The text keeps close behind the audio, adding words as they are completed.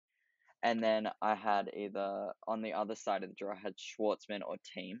And then I had either on the other side of the draw, I had Schwartzman or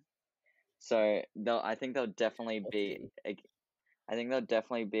Team. So I think they'll definitely be. I think they'll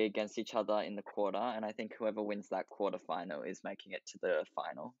definitely be against each other in the quarter, and I think whoever wins that quarterfinal is making it to the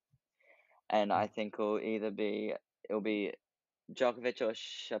final. And I think it'll be Djokovic or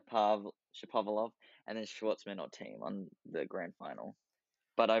Shapovalov, and then Schwartzman or Team on the grand final.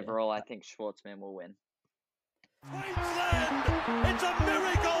 But overall, I think Schwartzman will win. Queensland! It's a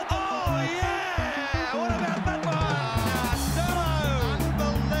miracle! Oh, yeah! What about that one?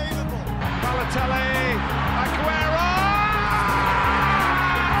 Unbelievable! Balotelli, Aguero!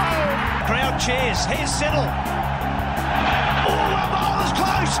 Crowd cheers. Here's Siddle. Oh, well, ball is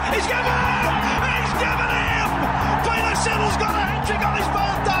close! He's given him! He's given him! Peter Siddle's got a hat-trick on his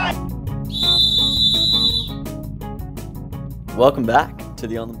birthday! Welcome back to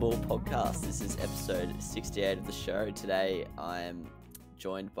the On the Ball podcast. This is episode 68 of the show. Today I am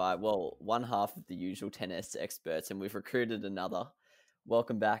joined by, one half of the usual tennis experts, and we've recruited another.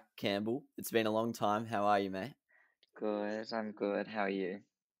 Welcome back, Campbell. It's been a long time. How are you, mate? Good, I'm good. How are you?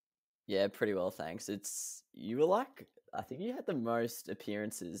 Yeah, pretty well, thanks. You were like, I think you had the most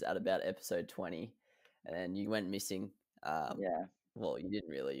appearances at about episode 20, and then you went missing. Yeah. Well, you didn't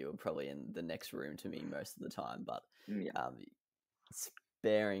really. You were probably in the next room to me most of the time, but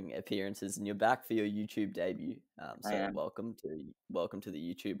sparing appearances, and you're back for your YouTube debut. So welcome to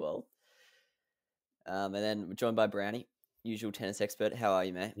the YouTube world. And then we're joined by Brownie, usual tennis expert. How are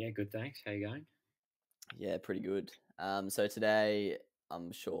you, mate? Yeah, good, thanks. How you going? Yeah, pretty good. So today,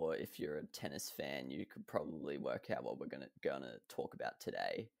 I'm sure if you're a tennis fan, you could probably work out what we're gonna talk about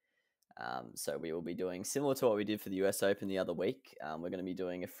today. So we will be doing similar to what we did for the US Open the other week. We're going to be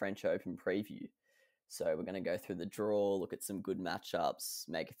doing a French Open preview. So we're going to go through the draw, look at some good matchups,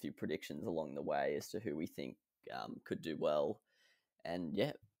 make a few predictions along the way as to who we think could do well. And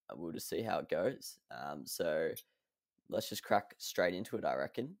yeah, we'll just see how it goes. So let's just crack straight into it, I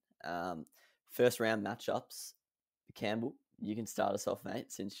reckon. First round matchups. Campbell, you can start us off,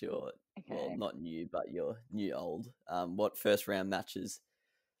 mate, since you're, well, not new, but you're new old. What first round matches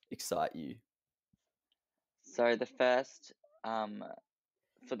excite you? So the first,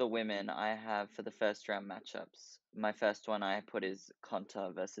 for the women, I have for the first round matchups. My first one I put is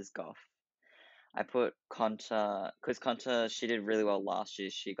Konta versus Goff. I put Konta because Konta, she did really well last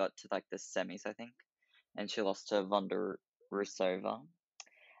year. She got to like the semis, I think, and she lost to Vondrousova.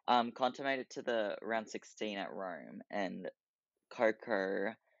 Konta made it to the round 16 at Rome, and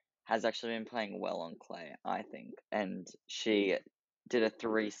Coco has actually been playing well on clay, I think, and she did a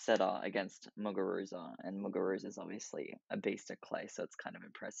 3-setter against Muguruza, and Muguruza is obviously a beast at clay, so it's kind of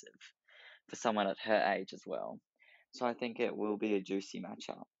impressive for someone at her age as well. So I think it will be a juicy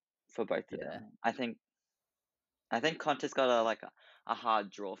matchup for both of them. I think Conta's got a hard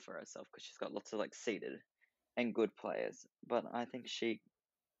draw for herself because she's got lots of like seeded and good players, but I think she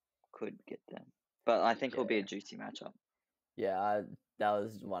could get them. But I think it'll be a juicy matchup. Yeah, that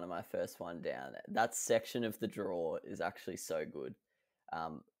was one of my first one down. That section of the draw is actually so good.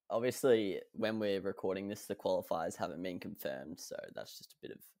 Obviously, when we're recording this, the qualifiers haven't been confirmed, so that's just a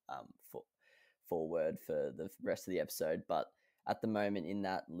bit of forward for the rest of the episode. But at the moment, in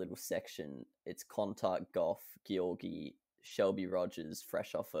that little section, it's Konta, Goff, Georgi, Shelby Rogers,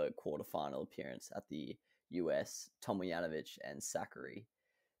 fresh off a quarterfinal appearance at the US, Tomljanovic, and Zachary.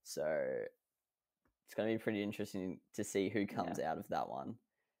 So it's going to be pretty interesting to see who comes out of that one.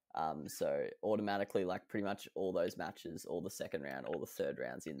 So automatically, like pretty much all those matches, all the second round, all the third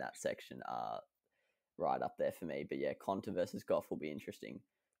rounds in that section are right up there for me. But yeah, Konta versus Goff will be interesting.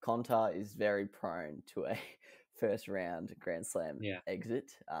 Konta is very prone to a first round Grand Slam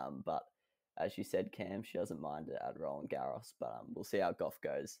exit. But as you said, Cam, she doesn't mind it at Roland Garros. But we'll see how Goff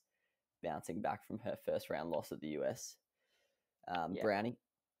goes, bouncing back from her first round loss at the US. Brownie,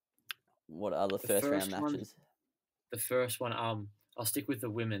 what are the first round matches? The first one, I'll stick with the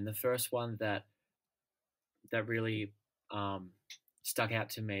women. The first one that really stuck out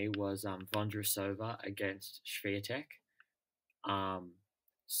to me was Vondrousova against Swiatek.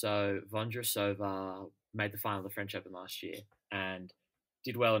 So Vondrousova made the final of the French Open last year and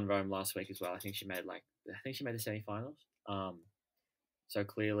did well in Rome last week as well. I think she made the semi-finals. So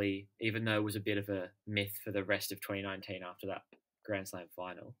clearly, even though it was a bit of a myth for the rest of 2019 after that Grand Slam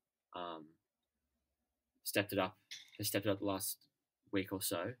final, stepped it up the last week or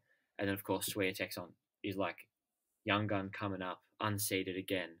so. And then, of course, Swiatek is like young gun coming up, unseeded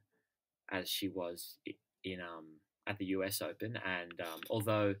again, as she was in at the US Open. And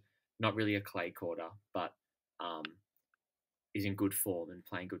although not really a clay quarter, but is in good form and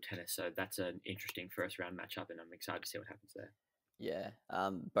playing good tennis. So that's an interesting first round matchup, and I'm excited to see what happens there. Yeah.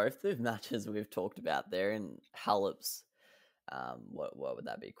 Both the matches we've talked about, they're in Hallep's. What would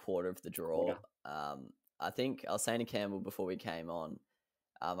that be? Quarter of the draw. I think I was saying to Campbell before we came on.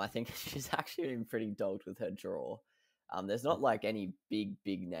 I think she's actually been pretty dogged with her draw. There's not like any big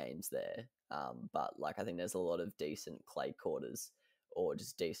names there, but like I think there's a lot of decent clay quarters or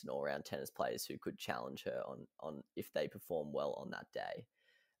just decent all round tennis players who could challenge her on if they perform well on that day.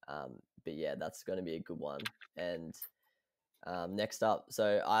 But yeah, that's going to be a good one. And next up,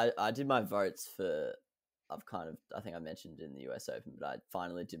 so I did my votes for. I think I mentioned in the US Open, but I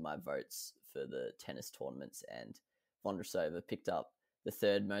finally did my votes for the tennis tournaments, and Vondrousova picked up the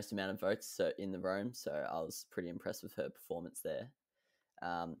third most amount of votes in the Rome. So I was pretty impressed with her performance there.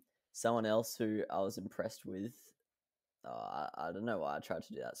 Someone else who I was impressed with, I don't know why I tried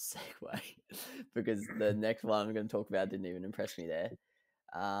to do that segue because the next one I'm going to talk about didn't even impress me there.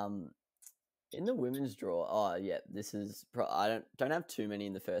 In the women's draw, this is I don't have too many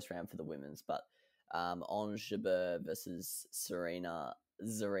in the first round for the women's, but Ons Jabeur versus Zarina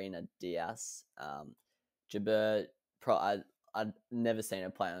Diaz. Jabeur, I'd never seen her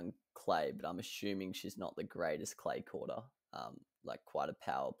play on clay, but I'm assuming she's not the greatest clay quarter. Like quite a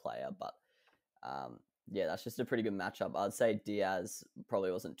power player, but yeah, that's just a pretty good matchup. I'd say Diaz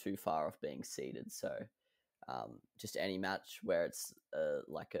probably wasn't too far off being seeded, so just any match where it's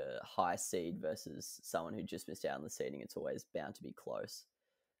like a high seed versus someone who just missed out on the seeding, it's always bound to be close.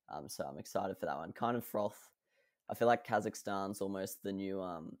 So I'm excited for that one. Kind of froth. I feel like Kazakhstan's almost the new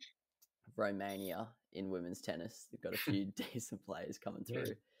Romania in women's tennis. They've got a few decent players coming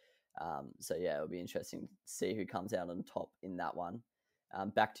through. So yeah, it'll be interesting to see who comes out on top in that one.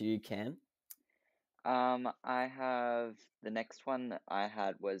 Back to you, Cam. I have the next one I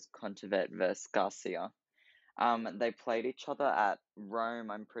had was Contavet versus Garcia. They played each other at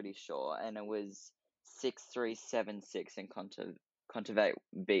Rome, I'm pretty sure, and it was 6-3, 7-6, and Contavet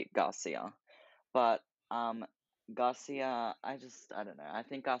beat Garcia. But Garcia, I don't know. I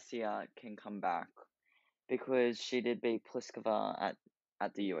think Garcia can come back because she did beat Pliskova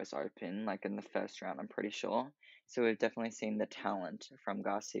at the US Open, like in the first round, I'm pretty sure. So we've definitely seen the talent from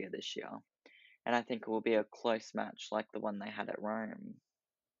Garcia this year. And I think it will be a close match like the one they had at Rome.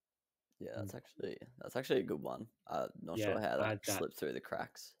 Yeah, that's actually a good one. Not sure how that slipped through the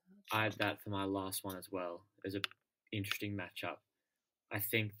cracks. I had that for my last one as well. It was an interesting matchup. I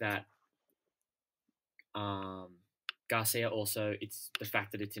think that Garcia also, it's the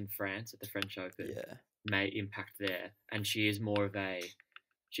fact that it's in France at the French Open may impact there. And she is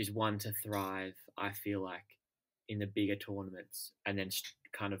she's one to thrive, I feel like, in the bigger tournaments and then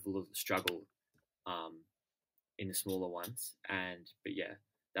kind of struggle in the smaller ones. But yeah,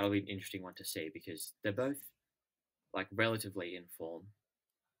 that'll be an interesting one to see because they're both like relatively in form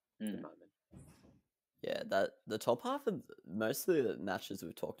at the moment. Yeah, that the top half of most of the matches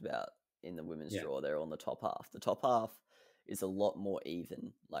we've talked about in the women's draw, they're on the top half. The top half is a lot more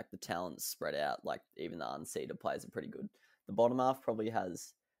even. Like the talent's spread out. Like even the unseeded players are pretty good. The bottom half probably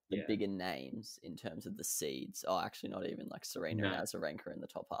has the bigger names in terms of the seeds. Oh, actually, not even like Serena and Azarenka in the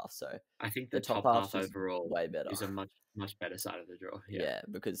top half. So I think the top half overall way better. Is a much better side of the draw. Yeah,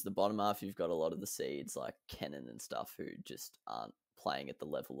 because the bottom half you've got a lot of the seeds like Kenin and stuff who just aren't playing at the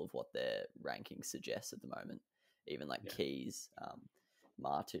level of what their ranking suggests at the moment. Even like Keys,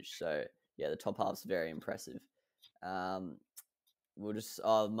 Martic. So yeah, the top half's very impressive. We'll just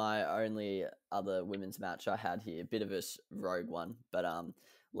my only other women's match I had here, a bit of a rogue one, but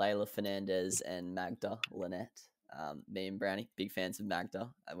Leylah Fernandez and Magda Linette. Me and Brownie, big fans of Magda.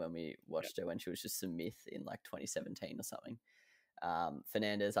 When we watched her when she was just a myth in like 2017 or something.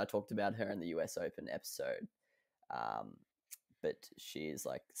 Fernandez, I talked about her in the US Open episode, but she is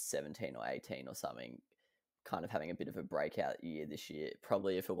like 17 or 18 or something, kind of having a bit of a breakout year this year.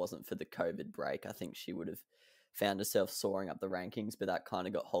 Probably if it wasn't for the COVID break, I think she would have found herself soaring up the rankings, but that kind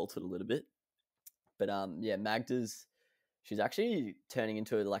of got halted a little bit. But yeah, Magda's, she's actually turning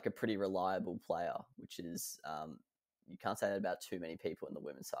into like a pretty reliable player, which is, you can't say that about too many people in the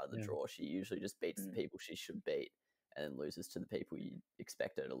women's side of the draw. She usually just beats the people she should beat and then loses to the people you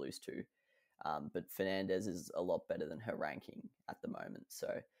expect her to lose to. But Fernandez is a lot better than her ranking at the moment. So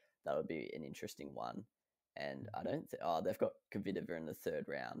that'll be an interesting one. And I don't think, they've got Kvitova in the third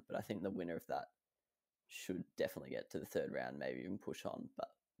round, but I think the winner of that should definitely get to the third round, maybe even push on. But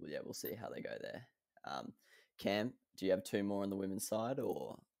yeah, we'll see how they go there. Cam, do you have two more on the women's side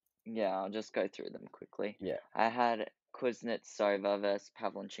or? Yeah, I'll just go through them quickly. Yeah. I had Kuznetsova versus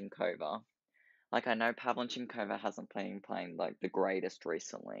Pavlyuchenkova. Like, I know Pavlyuchenkova hasn't been playing like the greatest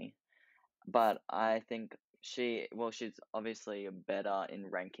recently, but I think she's obviously better in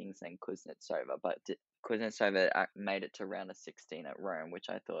rankings than Kuznetsova, but Kuznetsova made it to round of 16 at Rome, which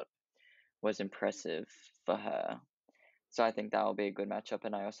I thought was impressive for her. So I think that will be a good matchup.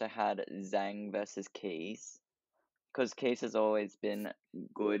 And I also had Zhang versus Keys, because Keys has always been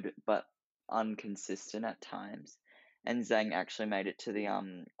good but inconsistent at times. And Zhang actually made it to the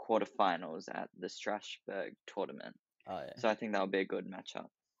quarterfinals at the Strasbourg tournament. Oh yeah. So I think that'll be a good matchup.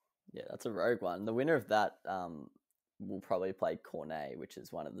 Yeah, that's a rogue one. The winner of that will probably play Cornet, which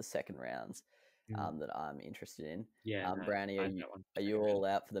is one of the second rounds that I'm interested in. Yeah, no, Brownie, I are had you that one are you second round. all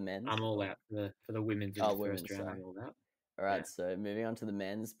out for the men's? I'm all out for the women's in Oh, the women's, first round. sorry. I'm all out. All right, Yeah. so moving on to the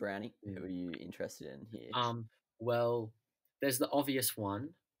men's, Brownie, who are you interested in here? Well, there's the obvious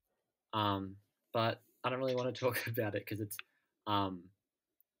one, but I don't really want to talk about it because it's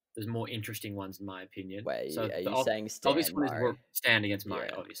there's more interesting ones in my opinion. Wait, So are the you saying Stan obvious one is Murray? Stand against Murray,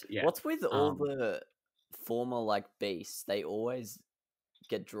 Yeah. obviously. Yeah. What's with all the former like beasts? They always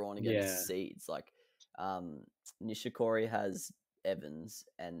get drawn against seeds. Like Nishikori has Evans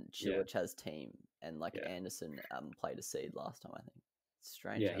and Chilich has Team, and like Anderson played a seed last time, I think. It's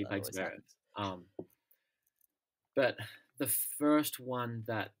strange how he that played always Zverev. happens. But the first one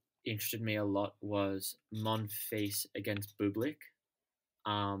that interested me a lot was Monfils against Bublik.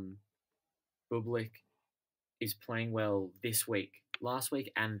 Bublik is playing well this week, last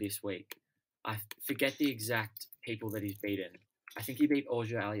week and this week. I forget the exact people that he's beaten. I think he beat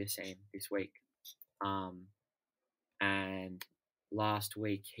Auger Aliassime this week. And last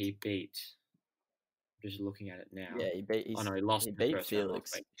week he beat. I'm just looking at it now. Yeah, he lost he the beat first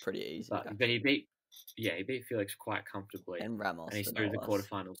Felix round pretty easy. but he beat Felix quite comfortably, and Ramos, and he's through the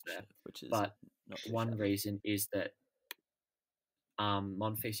quarterfinals there. Which is but not too one shabby. reason is that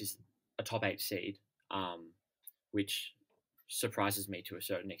Monfils is a top 8 seed, which surprises me to a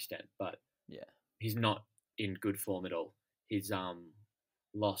certain extent. But he's not in good form at all. He's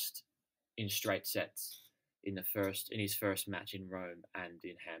lost in straight sets in his first match in Rome and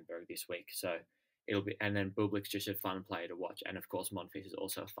in Hamburg this week. So and then Bublik's just a fun player to watch, and of course Monfils is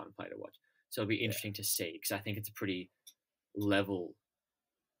also a fun player to watch. So it'll be interesting to see, because I think it's a pretty level.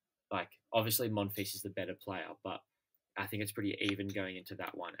 Like, obviously Monfils is the better player, but I think it's pretty even going into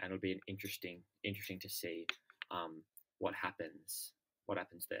that one, and it'll be interesting to see what happens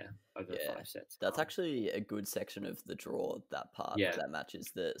there over the 5 sets. That's actually a good section of the draw. That part, that match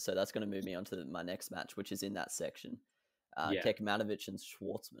is so that's going to move me on to my next match, which is in that section. Kekmanovic and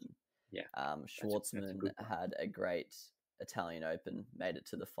Schwartzman. Schwartzman had a great Italian Open, made it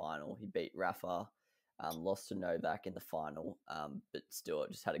to the final. He beat Rafa, lost to Novak in the final, but still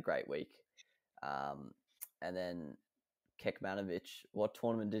just had a great week. And then Kekmanovic, what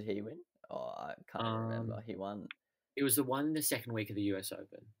tournament did he win? Oh, I can't even remember. He won. It was the one in the second week of the US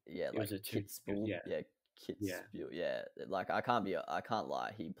Open. Yeah, it was a Kitzbühel. Kitzbühel. Yeah, like I can't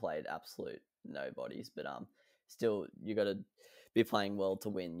lie. He played absolute nobodies, but still you got to be playing well to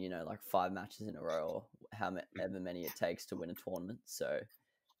win. You know, like 5 matches in a row, or however many it takes to win a tournament. So,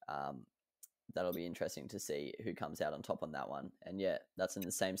 that'll be interesting to see who comes out on top on that one. And that's in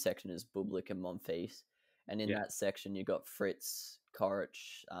the same section as Bublik and Monfils. And in that section, you got Fritz, Coric,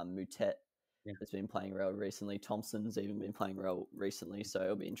 Moutet. Has been playing well recently. Thompson's even been playing well recently. So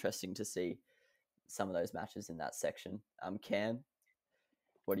it'll be interesting to see some of those matches in that section. Cam,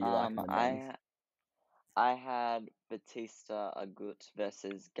 what do you like? I had Batista Agut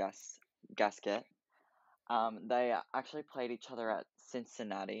versus Gasquet. They actually played each other at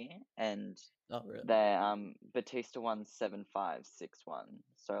Cincinnati, and Batista won 7-5, 6-1.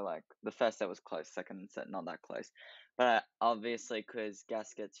 So like the first set was close, second set not that close. But obviously, because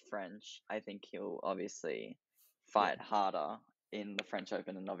Gasquet's French, I think he'll obviously fight harder in the French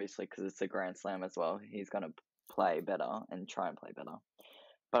Open, and obviously because it's a Grand Slam as well, he's gonna play better and try and play better.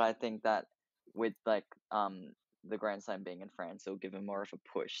 But I think that with like the Grand Slam being in France, it'll give him more of a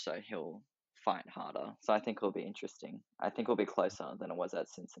push, so he'll fight harder. So I think it'll be interesting. I think it'll be closer than it was at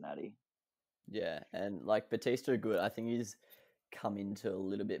Cincinnati. Yeah, and like Batista good. I think he's come into a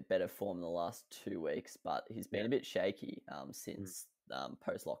little bit better form in the last 2 weeks, but he's been a bit shaky since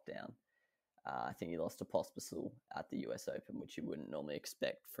post lockdown. I think he lost to Pospisil at the US Open, which you wouldn't normally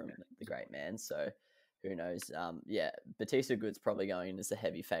expect from the great man. So who knows? Batista Good's probably going in as a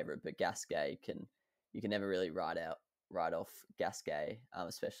heavy favorite, but Gasquet you can never really write off Gasquet,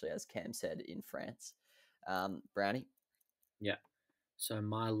 especially as Cam said in France. Brownie? Yeah. So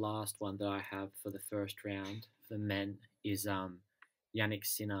my last one that I have for the first round for men is Yannick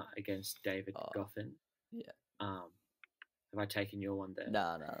Sinner against David Goffin. Yeah. Have I taken your one there?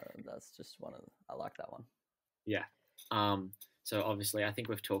 No, that's just one of I like that one. Yeah. So obviously I think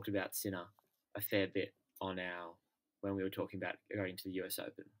we've talked about Sinner a fair bit when we were talking about going to the US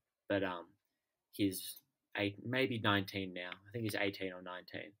Open. But he's maybe 19 now. I think he's 18 or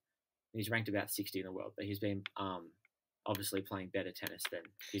 19. He's ranked about 60 in the world, but he's been obviously playing better tennis than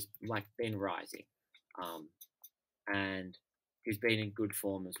he's been rising, and he's been in good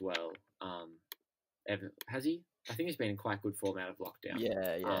form as well. Has he? I think he's been in quite good form out of lockdown.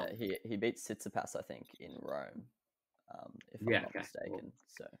 Yeah. He beat Tsitsipas, I think, in Rome, if I'm not mistaken.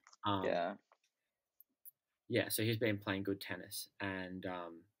 So yeah. So he's been playing good tennis, and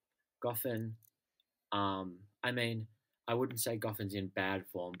Goffin. I mean, I wouldn't say Goffin's in bad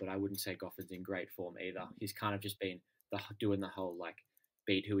form, but I wouldn't say Goffin's in great form either. He's kind of just been doing the whole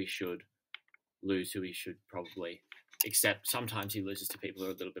beat who he should, lose who he should probably. Except sometimes he loses to people who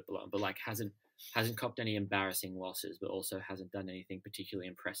are a little bit below him, but hasn't copped any embarrassing losses, but also hasn't done anything particularly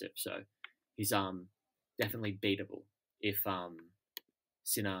impressive. So he's definitely beatable if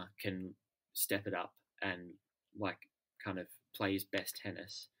Sinner can step it up and kind of play his best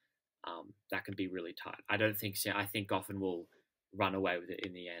tennis. That can be really tight. I don't think so. I think Goffin will run away with it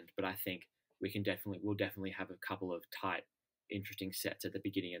in the end, but I think we'll definitely have a couple of tight, interesting sets at the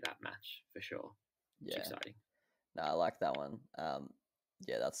beginning of that match for sure. Yeah, it's exciting. No, I like that one.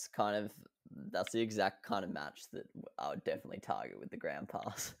 Yeah, that's the exact kind of match that I would definitely target with the Grand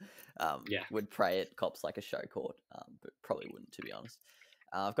Pass. Would pray it cops like a show court, but probably wouldn't, to be honest.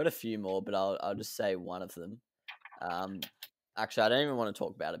 I've got a few more, but I'll just say one of them. Actually, I don't even want to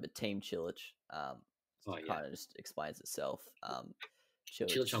talk about it, but Team Cilic kind of just explains itself.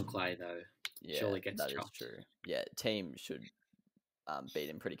 Cilic on clay, though, surely gets that chopped. Is true. Yeah, team should beat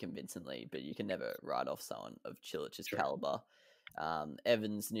him pretty convincingly, but you can never write off someone of Cilic's caliber.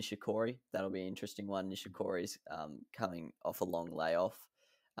 Evans, Nishikori, that'll be an interesting one. Nishikori's coming off a long layoff.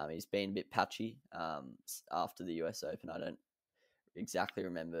 He's been a bit patchy after the US Open. I don't exactly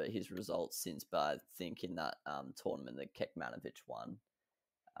remember his results since, but I think in that tournament that Kekmanovic won,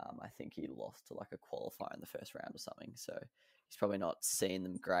 I think he lost to a qualifier in the first round or something. So he's probably not seeing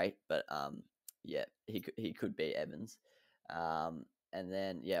them great, but yeah, he could beat Evans. And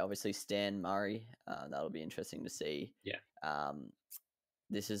then, obviously Stan Murray. That'll be interesting to see. Yeah.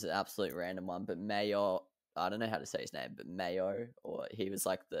 This is an absolute random one, but Mayo, I don't know how to say his name, but Mayo, or he was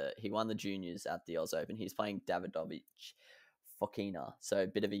he won the juniors at the Oz Open. He's playing Davidovic Fokina. So a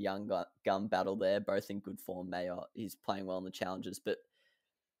bit of a young gun battle there, both in good form. Mayo, he's playing well in the challenges, but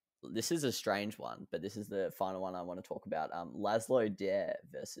this is a strange one, but this is the final one I want to talk about. Laszlo Dare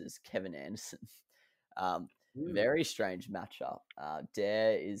versus Kevin Anderson. Very strange matchup.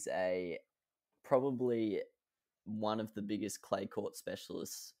 Dare is probably one of the biggest clay court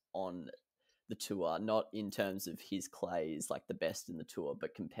specialists on the tour, not in terms of his clay is the best in the tour,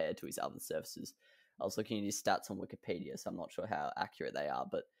 but compared to his other surfaces. I was looking at his stats on Wikipedia, so I'm not sure how accurate they are,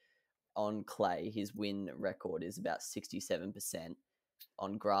 but on clay, his win record is about 67%.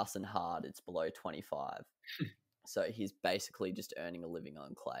 On grass and hard, it's below 25. So he's basically just earning a living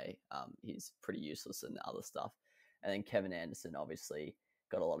on clay. He's pretty useless in other stuff. And then Kevin Anderson obviously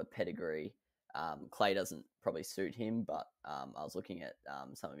got a lot of pedigree. Clay doesn't probably suit him, but I was looking at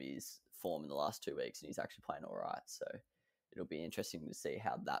some of his form in the last 2 weeks, and he's actually playing all right. So it'll be interesting to see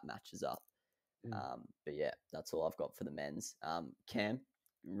how that matches up. But yeah, that's all I've got for the men's. Cam,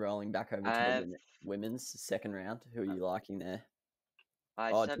 rolling back over to the women's second round. Who are you liking there?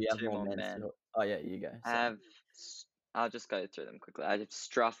 I just have two more men. Oh yeah, you go. I'll just go through them quickly. I have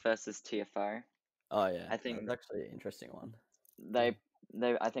Struff versus TFO. Oh yeah, I think that's actually an interesting one. I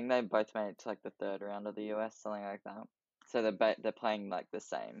think they both made it to the third round of the US, something like that. So they're playing the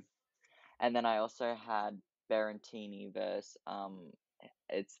same. And then I also had Berrettini versus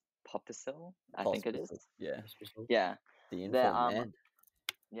it's Pospisil, I think it is. Yeah. The informed man.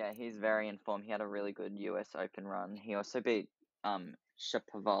 Yeah, he's very informed. He had a really good US Open run. He also beat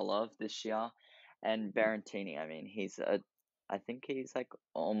Shapovalov this year, and Berrettini. I mean, I think he's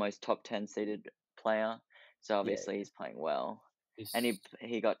almost top 10 seeded player. So obviously he's playing well, and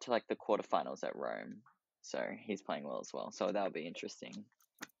he got to the quarterfinals at Rome, so he's playing well as well. So that'll be interesting.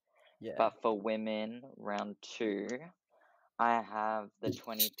 Yeah. But for women, round 2, I have the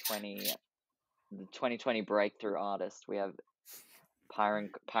 2020 breakthrough artist. We have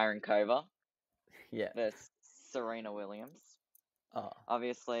Pyrenkova. Yeah. Versus Serena Williams. Oh.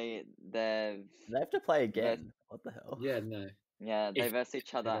 Obviously, they have to play again. What the hell? Yeah, no. Yeah, they verse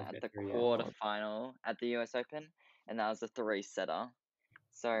each other at the quarterfinal at the US Open, and that was a 3-setter.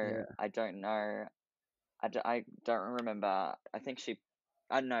 So I don't know. I don't remember. I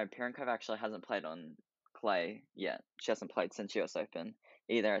don't know. Pyrenkova actually hasn't played on clay yet. She hasn't played since US Open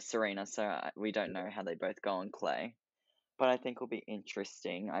either as Serena, so we don't know how they both go on clay. But I think it'll be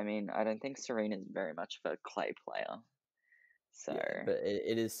interesting. I mean, I don't think Serena's very much of a clay player. So Yeah, but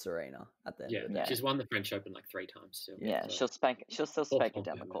it is Serena at the end of the day. She's won the French Open like 3 times still. yeah, so. she'll still spank it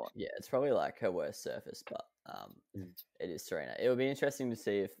down the court. Yeah, it's probably like her worst surface, but it is Serena. It will be interesting to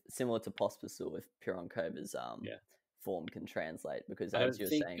see if, similar to Pospisil, if Pironkova's form can translate, because as you were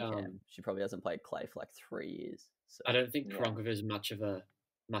saying, Cam, she probably hasn't played clay for like 3 years. So. I don't think Pironkova is much of a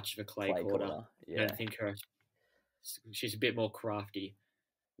clay quarter. Yeah. I don't think she's a bit more crafty,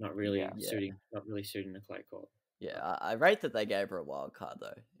 not really suiting the clay court. Yeah, I rate that they gave her a wild card though.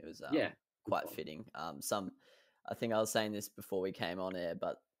 It was quite fitting. I think I was saying this before we came on air,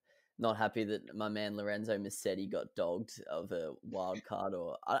 but not happy that my man Lorenzo Massetti got dogged of a wild card,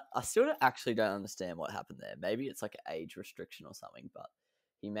 or I still actually don't understand what happened there. Maybe it's like an age restriction or something, but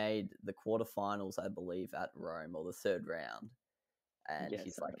he made the quarterfinals, I believe, at Rome, or the third round, and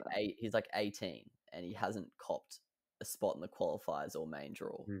he's like 18, and he hasn't copped a spot in the qualifiers or main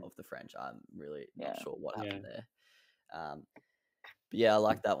draw of the French. I'm really not sure what happened there. But yeah, I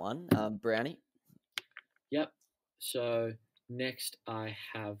like that one. Brownie? Yep. So next I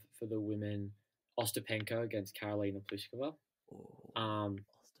have for the women Ostapenko against Karolina Pliskova. Ostapenko.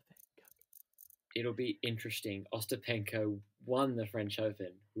 It'll be interesting. Ostapenko won the French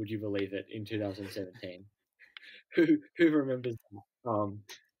Open, would you believe it, in 2017. Who remembers that?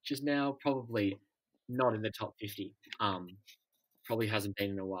 She's now probably not in the top 50. Probably hasn't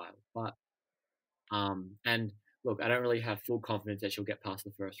been in a while. But and look, I don't really have full confidence that she'll get past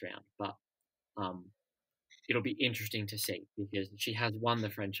the first round, but it'll be interesting to see, because she has won the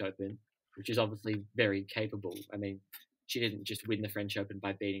French Open, which is obviously very capable. I mean, she didn't just win the French Open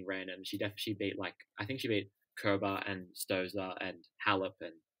by beating random. She beat I think she beat Kerber and Stosur and Halep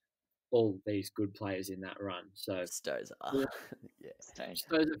and all these good players in that run. So Stosur,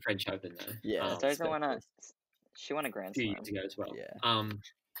 Stosur French Open though. Yeah, Stosur she won a Grand Slam 2 years ago as well.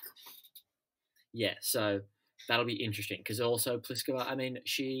 Yeah. So that'll be interesting, because also Pliskova, I mean,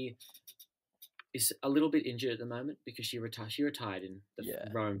 she is a little bit injured at the moment because she retired in the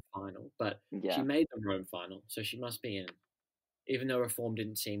Rome final, but she made the Rome final, so she must be in. Even though her form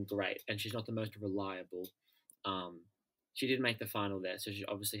didn't seem great, and she's not the most reliable, she did make the final there, so she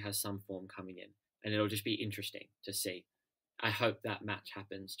obviously has some form coming in, and it'll just be interesting to see. I hope that match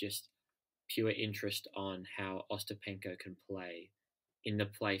happens, just pure interest on how Ostapenko can play in the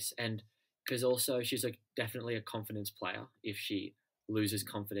place, and because also she's definitely a confidence player. If she loses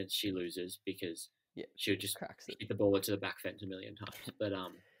confidence, she loses, because she'll just hit the ball into the back fence a million times. But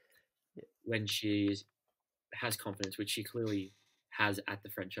when she has confidence, which she clearly has at the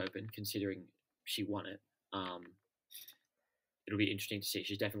French Open, considering she won it, it'll be interesting to see.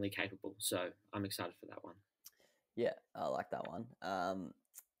 She's definitely capable, so I'm excited for that one. Yeah, I like that one.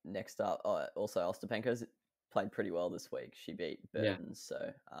 Next up, also Ostapenko's played pretty well this week. She beat Burton,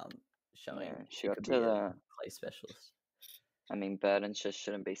 so showing she got to the clay specialist. I mean, Burton just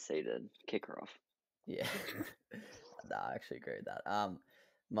shouldn't be seeded. Kick her off. Yeah, no, I actually agree with that.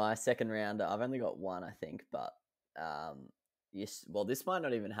 My second rounder, I've only got one, I think, but yes, well, this might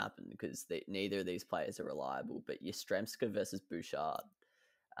not even happen because neither of these players are reliable. But Yastremska versus Bouchard.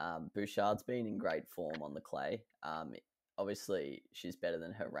 Bouchard's been in great form on the clay. Obviously, she's better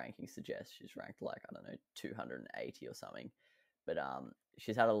than her ranking suggests. She's ranked 280 or something. But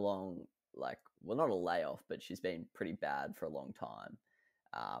she's had a long, not a layoff, but she's been pretty bad for a long time.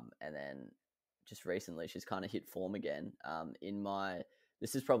 And then just recently, she's kind of hit form again.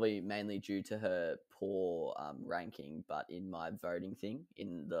 This is probably mainly due to her poor ranking, but in my voting thing,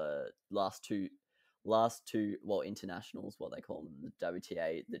 in the last two internationals, what they call them, the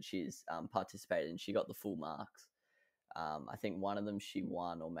WTA, that she's participated in, she got the full marks. I think one of them she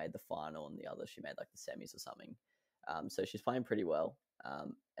won or made the final, and the other she made the semis or something. So she's playing pretty well.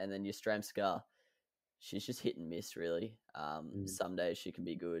 And then Yastremska, she's just hit and miss, really. Some days she can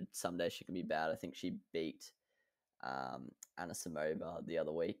be good, some days she can be bad. I think she beat Anna Samova the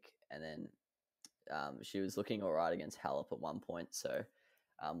other week, and then she was looking all right against Halep at one point. So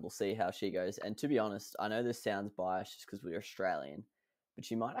we'll see how she goes. And to be honest, I know this sounds biased just because we're Australian, but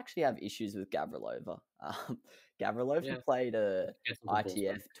she might actually have issues with Gavrilova. Gavrilova played a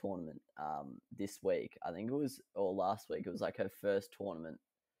ITF tournament this week. I think it was, or last week. It was her first tournament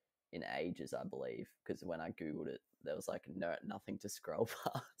in ages, I believe, because when I Googled it, there was nothing to scroll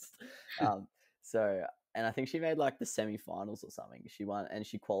past. And I think she made the semi-finals or something. She won, and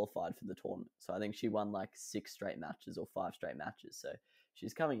she qualified for the tournament. So I think she won 6 straight matches or 5 straight matches. So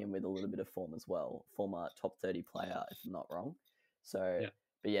she's coming in with a little bit of form as well. Former top 30 player, if I'm not wrong. So,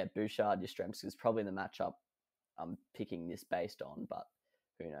 but yeah, Bouchard, Yastremska is probably the matchup I'm picking this based on. But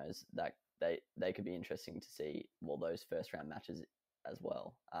who knows? That they could be interesting to see those first round matches as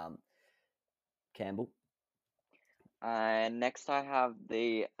well. Campbell. Next I have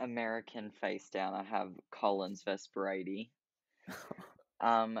the American face down. I have Collins versus Brady.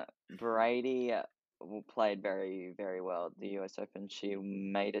 Brady played very, very well at the US Open. She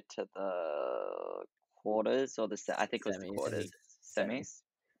made it to the quarters or I think it was the Semis. quarters, Semis. semis.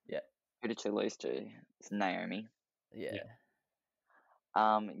 Yeah. Who did she lose to? It's Naomi. Yeah.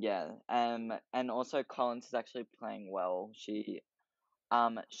 Yeah. And also Collins is actually playing well. She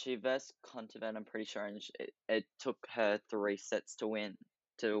versed Kontaveit, I'm pretty sure, and it took her 3 sets to win.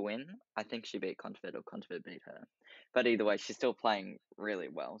 I think she beat Kontaveit or Kontaveit beat her. But either way, she's still playing really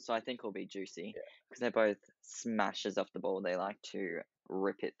well. So I think it'll be juicy because they're both smashers off the ball. They like to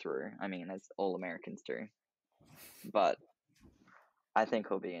rip it through. I mean, as all Americans do. But I think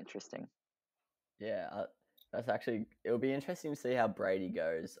it'll be interesting. Yeah, it'll be interesting to see how Brady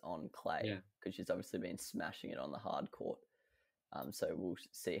goes on clay because she's obviously been smashing it on the hard court. So we'll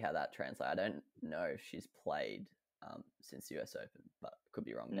see how that translates. I don't know if she's played since the US Open, but could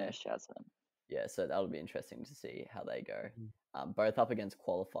be wrong there. No, she hasn't. Yeah, so that'll be interesting to see how they go. Both up against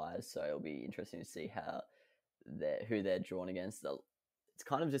qualifiers, so it'll be interesting to see who they're drawn against. It's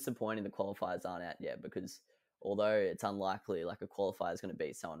kind of disappointing the qualifiers aren't out yet because although it's unlikely like a qualifier is going to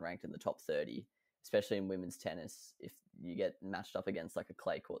beat someone ranked in the top 30, especially in women's tennis, if you get matched up against like a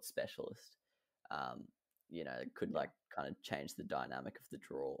clay court specialist, it could like kind of change the dynamic of the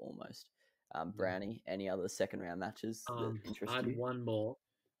draw almost. Brownie, any other second round matches that interest I had you? one more.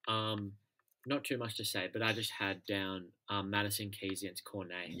 Not too much to say, but I just had down Madison Keys against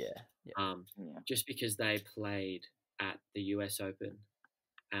Cornet. Yeah. Just because they played at the US Open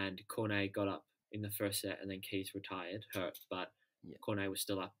and Cornet got up in the first set and then Keys retired, hurt, but Cornet was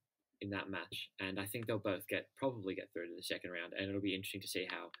still up in that match. And I think they'll both probably get through to the second round. And it'll be interesting to see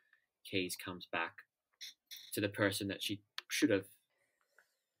how Keys comes back to the person that she should have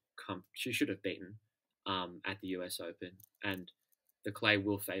beaten at the US Open. And the clay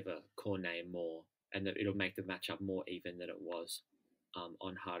will favour Cornet more, and it'll make the matchup more even than it was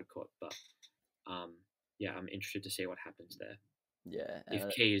on hard court. But I'm interested to see what happens there. Yeah. If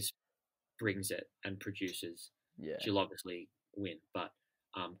Keys brings it and produces, she'll obviously win. But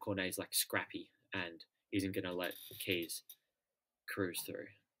Cornet's like scrappy and isn't going to let Keys cruise through.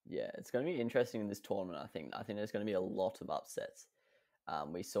 Yeah, it's going to be interesting in this tournament. I think there's going to be a lot of upsets.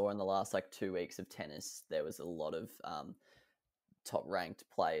 We saw in the last 2 weeks of tennis, there was a lot of top ranked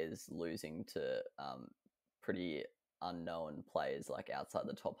players losing to pretty unknown players like outside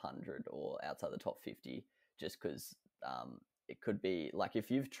the top 100 or outside the top 50, just because it could be like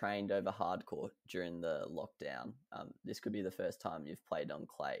if you've trained over hard court during the lockdown, this could be the first time you've played on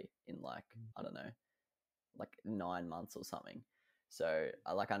clay in I don't know, 9 months or something. So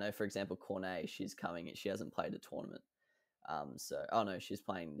I know, for example, Cornet, she hasn't played a tournament. She's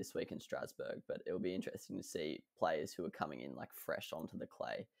playing this week in Strasbourg, but it'll be interesting to see players who are coming in fresh onto the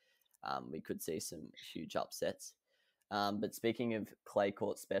clay. We could see some huge upsets. But speaking of clay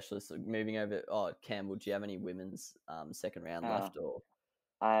court specialists, moving over, Campbell, do you have any women's second round left? Or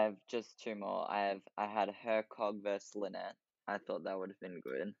I have just 2 more. I had Hercog versus Lynette. I thought that would have been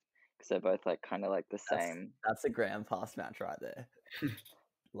good because they're both kind of the same. That's a grand pass match right there.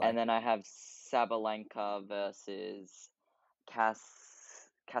 And then I have Sabalenka versus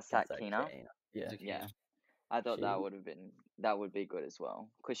Kasatkina. Yeah. I thought that would be good as well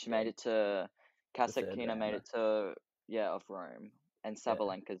because she made it to Kasatkina made it to of Rome, and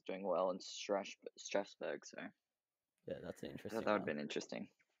Sabalenka's doing well in Strasbourg. So that's an interesting. That would have been interesting.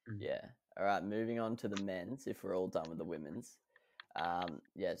 Yeah. All right. Moving on to the men's. If we're all done with the women's,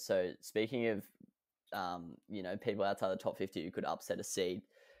 So speaking of people outside the top 50 who could upset a seed,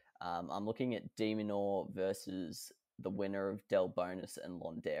 I'm looking at De Minaur versus the winner of Del Bonis and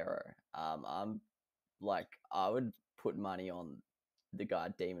Londero. I would put money on the guy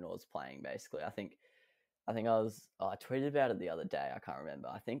De Minaur's playing. Basically, I think I tweeted about it the other day. I can't remember.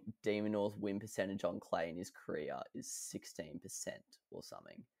 I think De Minaur's win percentage on clay in his career is 16% or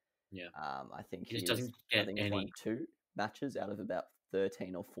something. Yeah. I think he doesn't get any. He's won 2 matches out of about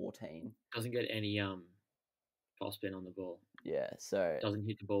 13 or 14. Doesn't get any false spin on the ball. Yeah, so doesn't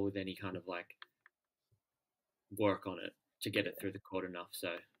hit the ball with any kind of work on it to get it through the court enough. So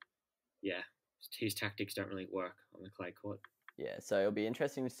yeah, his tactics don't really work on the clay court. Yeah, so it'll be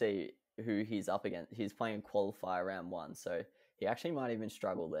interesting to see who he's up against. He's playing a qualifier round 1, so he actually might even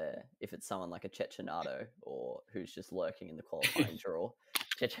struggle there if it's someone like a Cecchinato or who's just lurking in the qualifying draw.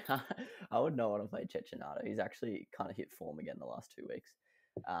 I would not want to play Cecchinato. He's actually kind of hit form again the last 2 weeks.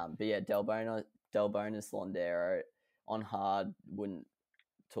 But yeah, Del Bonis, Londero on hard, wouldn't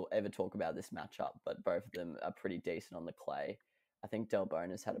ever talk about this matchup, but both of them are pretty decent on the clay. I think Del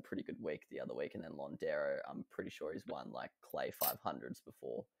Bona's had a pretty good week the other week, and then Londero, I'm pretty sure he's won like clay 500s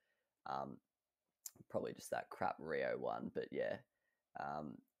before. Probably just that crap Rio one, but yeah.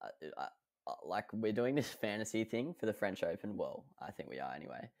 Like we're doing this fantasy thing for the French Open. Well, I think we are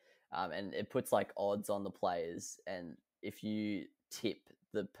anyway. And it puts like odds on the players, and if you tip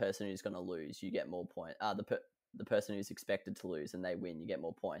the person who's going to lose, you get more points. The person who's expected to lose and they win, you get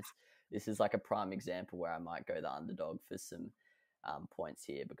more points. This is like a prime example where I might go the underdog for some points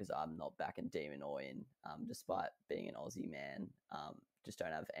here because I'm not backing Demon or in, despite being an Aussie man. Just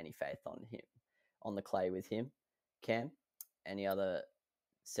don't have any faith on him on the clay with him. Cam, any other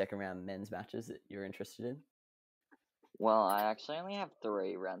second round men's matches that you're interested in? Well, I actually only have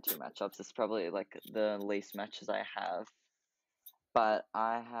 3 round 2 matchups. It's probably like the least matches I have. But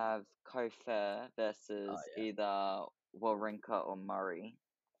I have Kofer versus either Wawrinka or Murray.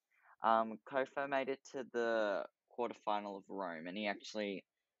 Kofer made it to the quarterfinal of Rome, and he actually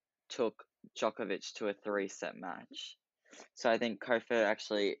took Djokovic to a 3-set match. So I think Kofer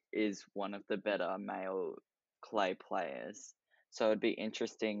actually is one of the better male clay players. So it'd be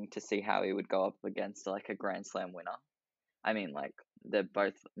interesting to see how he would go up against like a Grand Slam winner. I mean, like they're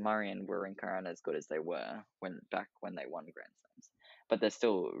both Murray and Wawrinka aren't as good as they were when they won Grand Slams, but they're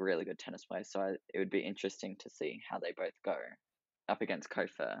still really good tennis players. So it would be interesting to see how they both go up against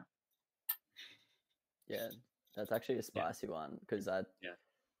Kofer. Yeah, that's actually a spicy one because I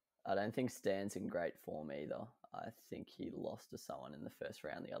don't think Stan's in great form either. I think he lost to someone in the first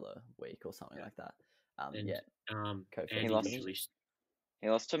round the other week or something like that. Kofer. He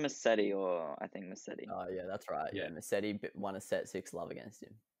lost to Massetti, or I think Massetti. Oh yeah, that's right. Yeah, Massetti won a set 6 love against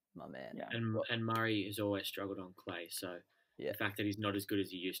him. My man. Yeah. And Murray has always struggled on clay, so the fact that he's not as good as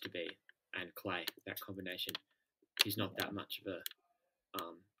he used to be, and clay, that combination, he's not that much of a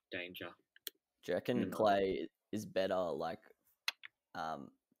danger. Do you reckon clay is better? Like,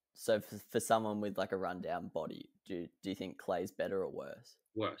 so for someone with like a rundown body, do you think clay's better or worse?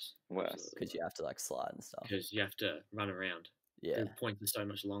 Worse, because you have to like slide and stuff. Because you have to run around. Yeah, the points are so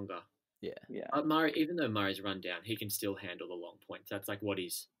much longer. Yeah. Murray, even though Murray's run down, he can still handle the long points. That's like what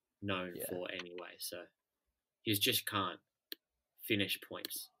he's known for anyway. So he just can't finish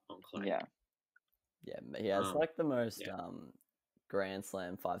points on clay. Yeah. He has like the most Grand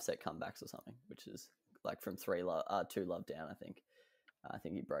Slam 5-set comebacks or something, which is like from 2 love down. I think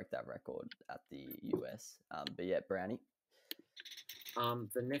he broke that record at the US. But yeah, Brownie.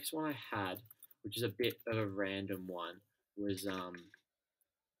 The next one I had, which is a bit of a random one, was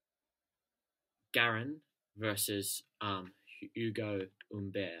Garin versus Hugo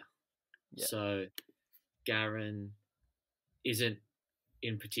Humbert. Yeah. So Garin isn't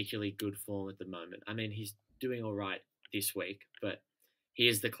in particularly good form at the moment. I mean, he's doing all right this week, but he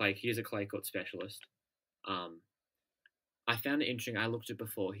is a clay court specialist. I found it interesting. I looked at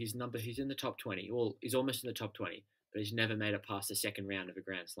before. He's in the top 20. Well, he's almost in the top 20, but he's never made it past the second round of a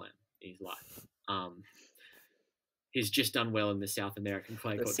Grand Slam in his life. He's just done well in the South American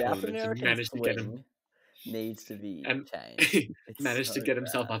clay court tournament. Managed to get him. Needs to be changed. Managed to get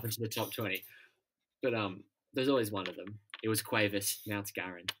himself up into the top 20. But there's always one of them. It was Cuevas, now it's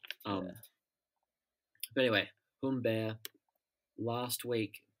Garin. But anyway, Humbert last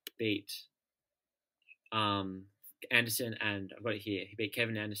week beat Anderson, and I've got it here. He beat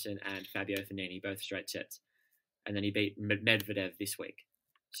Kevin Anderson and Fabio Fognini, both straight sets. And then he beat Medvedev this week.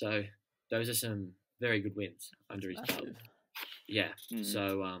 So those are some very good wins under his belt. Yeah. Mm-hmm.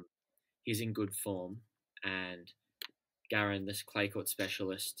 So he's in good form. And Garin, this clay court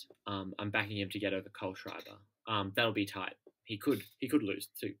specialist, I'm backing him to get over Kohlschreiber. That'll be tight. He could lose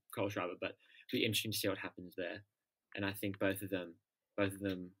to Kohlschreiber, but it'll be interesting to see what happens there. And I think both of them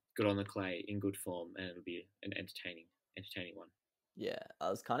good on the clay, in good form, and it'll be an entertaining one. Yeah, I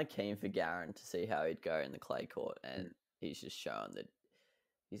was kind of keen for Garin to see how he'd go in the clay court, and he's just shown that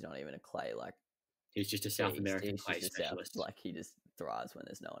he's not even a clay, like he's just a South American clay specialist. Like he just thrives when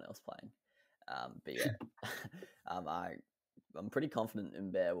there's no one else playing. But yeah, I'm pretty confident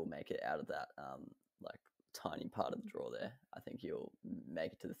Humbert will make it out of that like tiny part of the draw there. I think he'll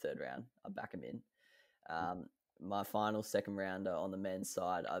make it to the third round. I'll back him in. My final second rounder on the men's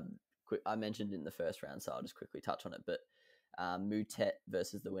side, I mentioned in the first round, so I'll just quickly touch on it. But Moutet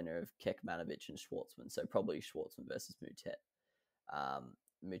versus the winner of Kekmanovic and Schwartzman. So probably Schwartzman versus Moutet.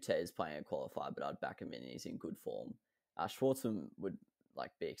 Moutet is playing a qualifier, but I'd back him in. He's in good form. Schwartzman would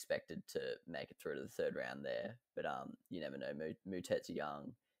like be expected to make it through to the third round there, but you never know. Moutet's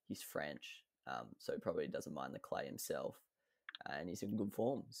young. He's French, so probably doesn't mind the clay himself, and he's in good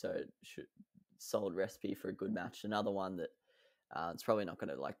form. So solid recipe for a good match. Another one that It's probably not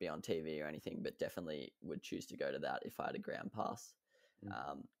going to like be on TV or anything, but definitely would choose to go to that if I had a ground pass.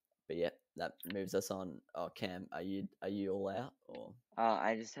 But yeah, that moves us on. Oh, Cam, are you all out or?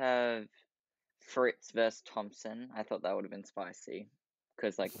 I just have Fritz versus Thompson. I thought that would have been spicy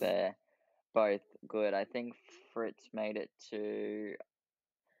because like they're both good. I think Fritz made it to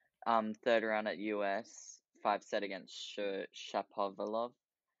third round at US 5-set against Shapovalov,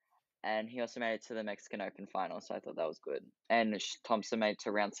 and he also made it to the Mexican Open final. So I thought that was good. And Thompson made it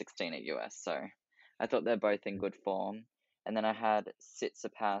to round 16 at US. So I thought they're both in good form. And then I had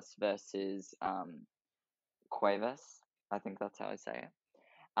Tsitsipas versus Cuevas. I think that's how I say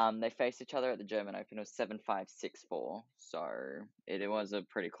it. They faced each other at the German Open. It was 7-5, 6-4. So it was a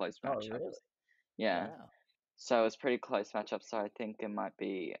pretty close Oh, matchup. really? Yeah. Wow. So it was pretty close matchup. So I think it might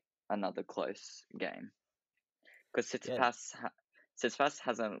be another close game. Because Tsitsipas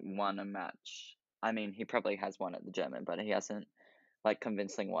hasn't won a match. I mean, he probably has won at the German, but he hasn't like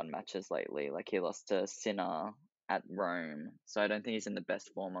convincingly won matches lately. Like he lost to Sinner at Rome. So I don't think he's in the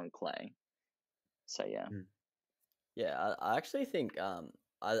best form on clay. So yeah. Yeah, I actually think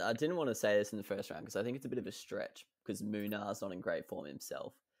I didn't want to say this in the first round because I think it's a bit of a stretch because Munar's not in great form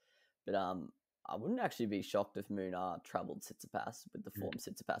himself. But I wouldn't actually be shocked if Munar troubled Tsitsipas with the form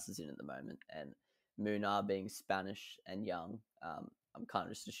Tsitsipas is in at the moment. And Munar being Spanish and young, I'm kind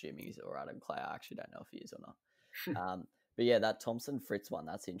of just assuming he's all right on clay. I actually don't know if he is or not. But yeah, that Thompson Fritz one,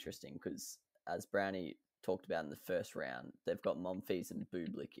 that's interesting because as Brownie talked about in the first round, they've got Monfils and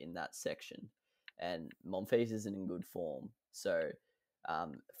Bublik in that section. And Monfils isn't in good form. So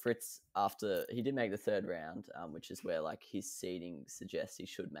Fritz, after he did make the third round, which is where like his seeding suggests he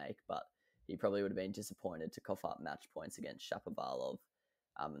should make, but he probably would have been disappointed to cough up match points against Shapovalov.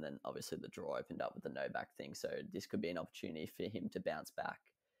 And then obviously the draw opened up with the Novak thing. So this could be an opportunity for him to bounce back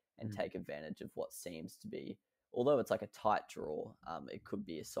and take advantage of what seems to be, although it's like a tight draw, it could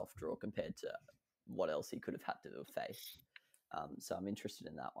be a soft draw compared to what else he could have had to face. So I'm interested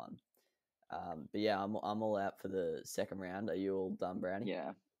in that one. But yeah, I'm all out for the second round. Are you all done, Brownie?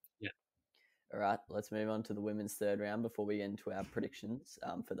 Yeah. All right, let's move on to the women's third round before we get into our predictions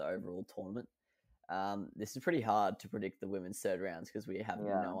for the overall tournament. This is pretty hard to predict the women's third rounds because we have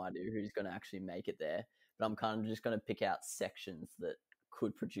no idea who's going to actually make it there. But I'm kind of just going to pick out sections that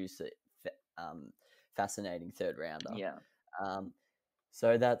could produce a fascinating third rounder. Yeah.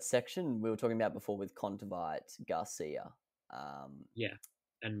 So that section we were talking about before with Kontaveit, Garcia.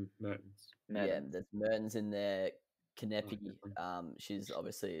 And Mertens. Yeah, there's Mertens in there. Kanepi, she's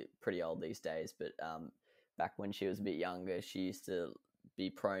obviously pretty old these days, but back when she was a bit younger, she used to be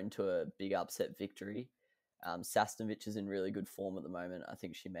prone to a big upset victory. Sastanovic is in really good form at the moment. I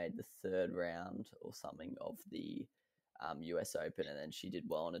think she made the third round or something of the US Open, and then she did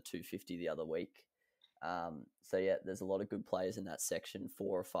well on a 250 the other week. So yeah, there's a lot of good players in that section,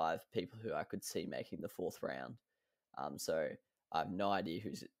 4 or 5 people who I could see making the fourth round. So I have no idea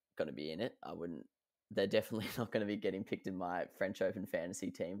who's going to be in it. They're definitely not going to be getting picked in my French Open fantasy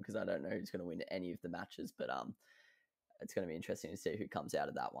team because I don't know who's going to win any of the matches, but it's going to be interesting to see who comes out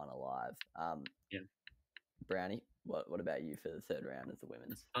of that one alive. Brownie, what about you for the third round of the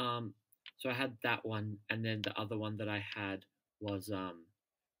women's? So I had that one, and then the other one that I had was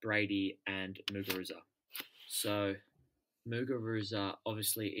Brady and Muguruza. So Muguruza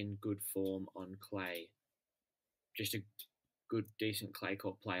obviously in good form on clay, just a good, decent clay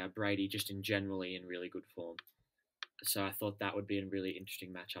court player. Brady just in generally in really good form. So I thought that would be a really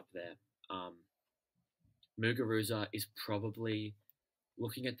interesting matchup there. Muguruza is probably,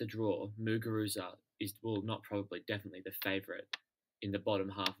 looking at the draw, Muguruza is, well, not probably, definitely the favourite in the bottom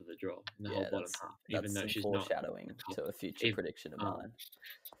half of the draw, in the whole bottom half. Even though she's foreshadowing to a future prediction of mine.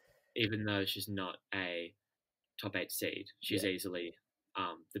 Even though she's not a top 8 seed, she's easily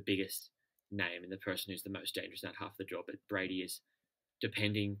the biggest name and the person who's the most dangerous in that half of the draw. But Brady is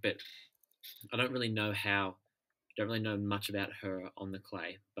depending, but I don't really know much about her on the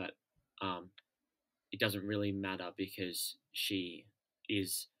clay, but it doesn't really matter because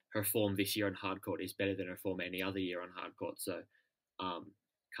her form this year on hard court is better than her form any other year on hard court, so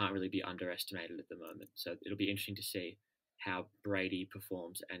can't really be underestimated at the moment. So it'll be interesting to see how Brady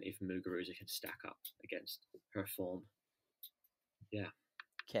performs and if Muguruza can stack up against her form. Yeah.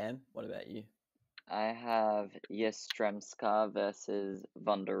 Cam, what about you? I have Yastremska versus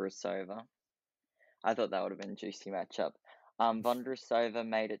Vondrousova. I thought that would have been a juicy matchup. Vondrousova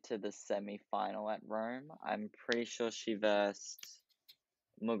made it to the semi-final at Rome. I'm pretty sure she versed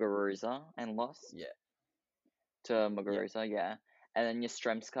Muguruza and lost. Yeah. To Muguruza, yeah. And then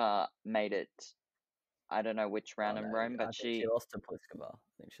Yastremska made it, I don't know which round in Rome, but she lost to Pliskova.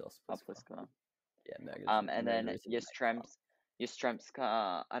 I think she lost to Pliskova. Pliskova. Yeah, and then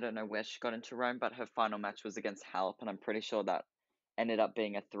Yastremska, I don't know where she got into Rome, but her final match was against Halep, and I'm pretty sure that ended up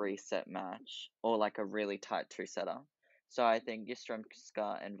being a 3-set match or like a really tight 2-setter. So I think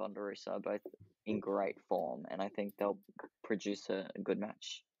Yastremska and Vondarusa are both in great form, and I think they'll produce a good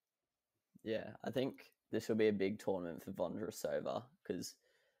match. Yeah, I think this will be a big tournament for Vondrasova because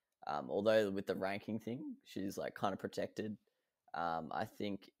although with the ranking thing, she's like kind of protected. I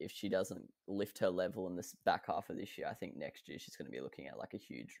think if she doesn't lift her level in this back half of this year, I think next year she's going to be looking at like a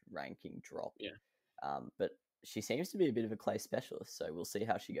huge ranking drop. Yeah. But she seems to be a bit of a clay specialist, so we'll see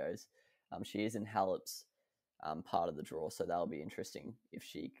how she goes. She is in Halep's part of the draw, so that'll be interesting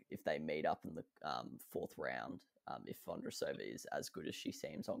if they meet up in the fourth round. If Vondrasova is as good as she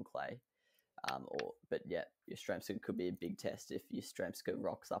seems on clay. But yeah, Yastremska could be a big test if Yastremska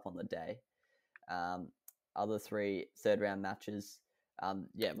rocks up on the day. Other 3 third-round matches.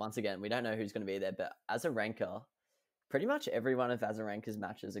 Once again, we don't know who's going to be there, but Azarenka, pretty much every one of Azarenka's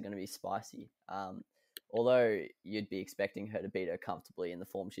matches are going to be spicy. Although you'd be expecting her to beat her comfortably in the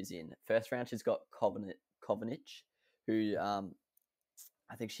form she's in. First round, she's got Kovanic, who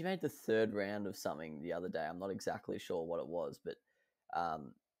I think she made the third round of something the other day. I'm not exactly sure what it was, but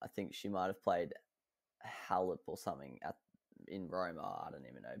I think she might have played Halep or something in Rome. I don't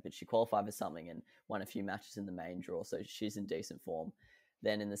even know. But she qualified for something and won a few matches in the main draw, so she's in decent form.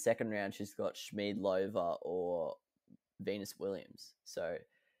 Then in the second round, she's got Schmiedlova or Venus Williams. So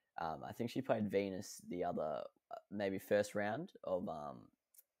I think she played Venus the other, maybe first round of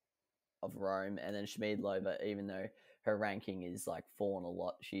Rome. And then Schmiedlova, even though her ranking is like fallen a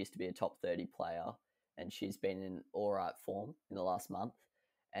lot, she used to be a top 30 player and she's been in all right form in the last month.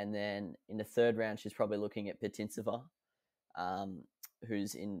 And then in the third round, she's probably looking at Petintseva,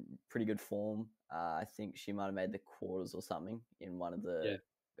 who's in pretty good form. I think she might have made the quarters or something in one of the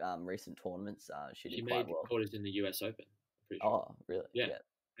recent tournaments. She did quite well. Quarters in the US Open. I'm pretty sure. Oh, really? Yeah.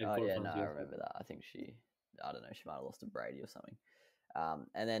 Oh, yeah, no, I remember that. I think she might have lost to Brady or something.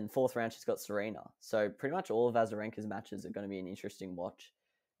 And then fourth round, she's got Serena. So pretty much all of Azarenka's matches are going to be an interesting watch.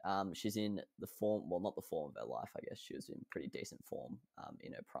 She's in the form, well, not the form of her life, I guess. She was in pretty decent form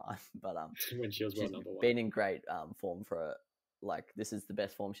in her prime, but when she was she's number 1. been in great form for this is the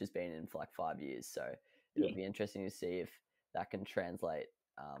best form she's been in for like 5 years. So it'll be interesting to see if that can translate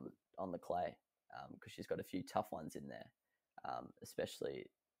on the clay because she's got a few tough ones in there, especially,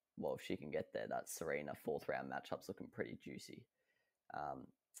 well, if she can get there. That Serena fourth round matchup's looking pretty juicy.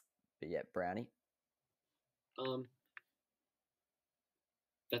 But yeah, Brownie.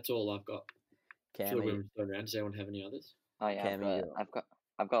 That's all I've got. For the women's third round. Does anyone have any others? Oh yeah,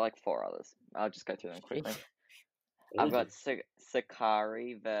 I've got like 4 others. I'll just go through them quickly. I've got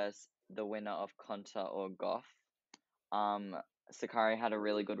Sakari versus the winner of Konta or Goff. Sakari had a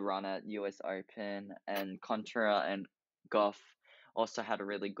really good run at US Open, and Konta and Goff also had a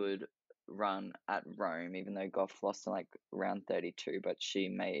really good run at Rome, even though Goff lost in like round 32, but she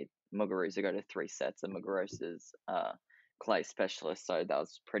made Muguruza go to 3 sets, and Muguruza's clay specialist, so that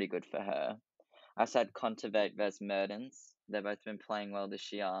was pretty good for her. I said Kontaveit versus Mertens. They've both been playing well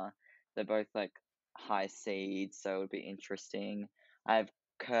this year. They're both like high seeds, so it would be interesting. I have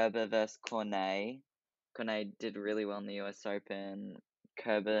Kerber versus Cornet. Cornet did really well in the US Open.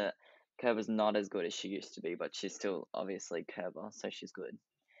 Kerber's not as good as she used to be, but she's still obviously Kerber, so she's good.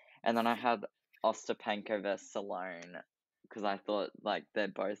 And then I have Ostapenko versus Salone, because I thought like they're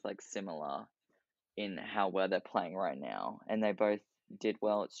both like similar in how well they're playing right now, and they both did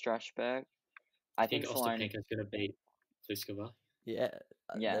well at Strasbourg. I think Ostapenko's going to beat Pliskova. Yeah,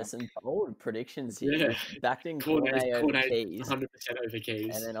 there's some bold predictions here. Yeah. Backed in Cornet over Keys. 100% over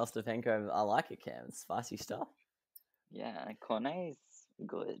Keys. And then Ostapenko, I like it, Cam. It's spicy stuff. Yeah, Cornet's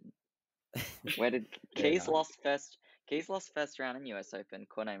good. Where did Keys lost first? Keys lost first round in US Open.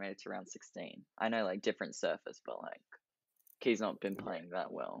 Cornet made it to round 16. I know, like, different surface, but like Keys not been playing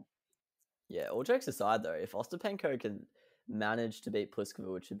that well. Yeah, all jokes aside though, if Ostapenko can manage to beat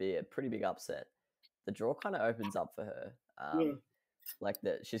Pliskova, which would be a pretty big upset, the draw kind of opens up for her. Like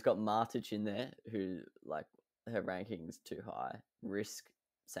that, she's got Martic in there, who like her ranking's too high. Risk,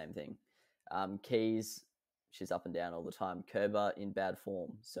 same thing. Keys, she's up and down all the time. Kerber in bad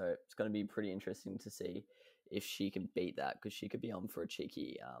form, so it's going to be pretty interesting to see if she can beat that, because she could be on for a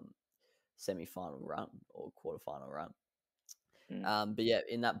cheeky semi-final run or quarter-final run. But yeah,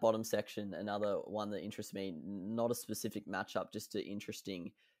 in that bottom section, another one that interests me, not a specific matchup, just an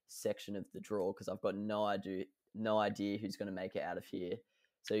interesting section of the draw, because I've got no idea who's going to make it out of here.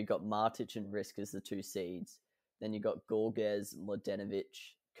 So you've got Martic and Risk as the 2 seeds. Then you've got Gorges, Mladenovic,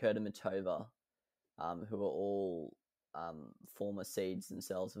 Kurdamatova, who are all former seeds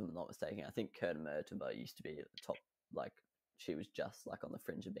themselves, if I'm not mistaken. I think Kurdamatova used to be at the top, like she was just like on the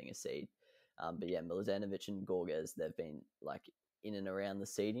fringe of being a seed. But yeah, Milosanovic and Gorges, they've been like in and around the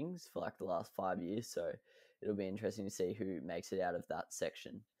seedings for like the last 5 years. So it'll be interesting to see who makes it out of that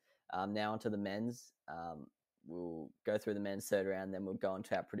section. Now onto the men's. We'll go through the men's third round, then we'll go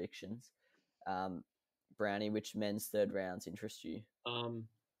into our predictions. Brownie, which men's third rounds interest you?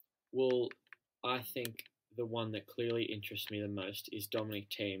 Well, I think the one that clearly interests me the most is Dominic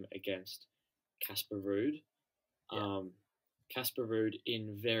Thiem against Casper Ruud. Yeah. Casper Ruud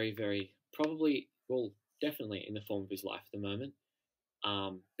in very, very probably, well, definitely in the form of his life at the moment.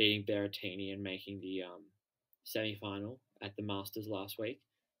 Beating Berrettini and making the semi-final at the Masters last week,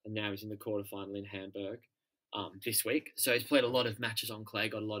 and now he's in the quarterfinal in Hamburg this week. So he's played a lot of matches on clay,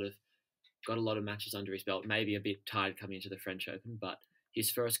 got a lot of matches under his belt. Maybe a bit tired coming into the French Open, but his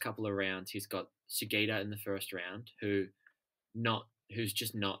first couple of rounds, he's got Sugita in the first round, who's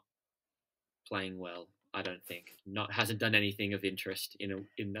just not playing well. I don't think hasn't done anything of interest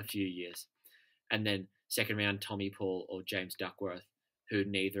in a few years. And then second round, Tommy Paul or James Duckworth, who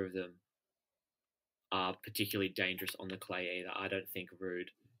neither of them are particularly dangerous on the clay either. I don't think Ruud,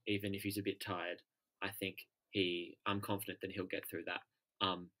 even if he's a bit tired, I'm confident that he'll get through that.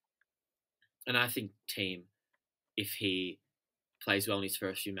 And I think Thiem, if he plays well in his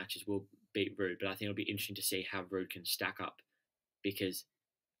first few matches, will beat Ruud. But I think it'll be interesting to see how Ruud can stack up because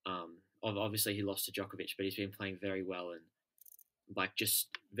obviously he lost to Djokovic, but he's been playing very well and like just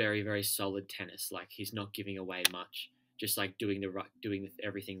very, very solid tennis. Like he's not giving away much, just like doing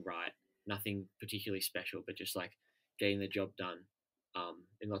everything right. Nothing particularly special, but just like getting the job done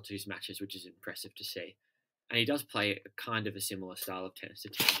in lots of his matches, which is impressive to see. And he does play a kind of a similar style of tennis to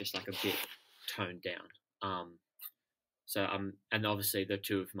Thiem, just like a bit toned down. And obviously they're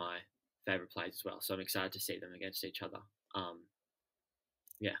two of my favorite players as well. So I'm excited to see them against each other.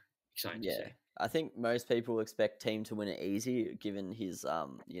 Exciting to see. I think most people expect Thiem to win it easy, given his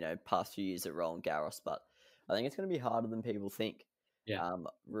past few years at Roland Garros. But I think it's going to be harder than people think. Yeah.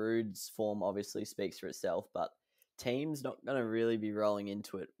 Ruud's form obviously speaks for itself, but Thiem's not going to really be rolling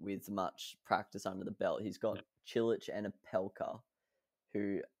into it with much practice under the belt. He's got Cilic and Opelka,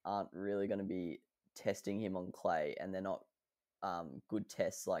 who aren't really going to be testing him on clay, and they're not good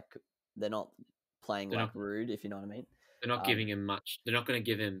tests. Like they're not playing Ruud, if you know what I mean. They're not giving him much. They're not going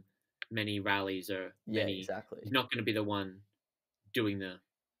to give him many rallies or many. Exactly. He's not going to be the one doing the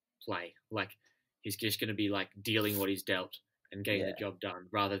play. Like he's just going to be like dealing what he's dealt and getting the job done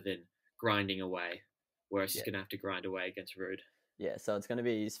rather than grinding away. Whereas he's going to have to grind away against Ruud. Yeah, so it's going to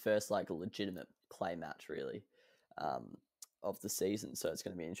be his first like legitimate clay match really of the season. So it's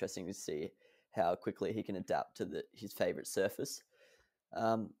going to be interesting to see how quickly he can adapt to his favorite surface.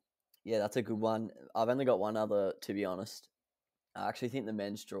 That's a good one. I've only got one other, to be honest. I actually think the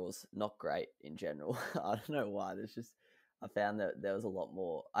men's draw's not great in general. I don't know why. I found that there was a lot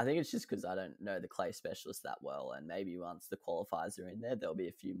more. I think it's just because I don't know the clay specialist that well, and maybe once the qualifiers are in there, there'll be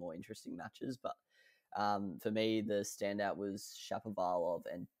a few more interesting matches. But for me, the standout was Shapovalov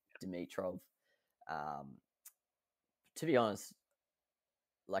and Dimitrov. To be honest,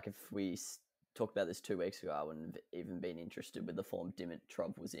 like if we talked about this 2 weeks ago, I wouldn't have even been interested with the form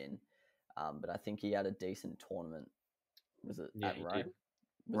Dimitrov was in. But I think he had a decent tournament. Was it at Rome?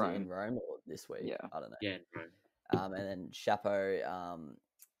 Was it in Rome or this week? Yeah. I don't know. Yeah, in Rome. And then Chapo,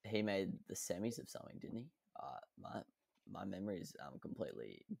 he made the semis of something, didn't he? My memory is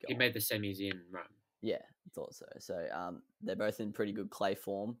completely gone. He made the semis in Rome. Yeah, I thought so. So they're both in pretty good clay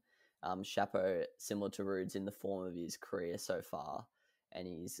form. Chapo, similar to Ruud's, in the form of his career so far, and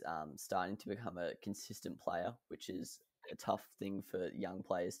he's starting to become a consistent player, which is a tough thing for young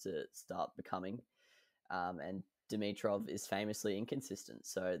players to start becoming. And Dimitrov is famously inconsistent,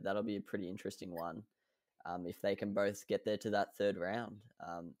 so that'll be a pretty interesting one if they can both get there to that third round.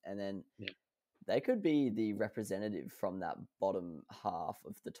 And then they could be the representative from that bottom half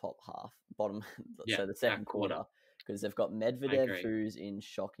of the top half, so the second quarter, because they've got Medvedev, who's in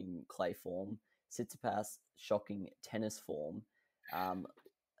shocking clay form, Tsitsipas, shocking tennis form,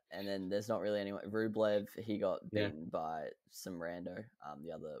 and then there's not really anyone. Rublev, he got beaten by some rando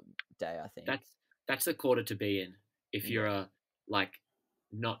the other day, I think. That's the quarter to be in if you're a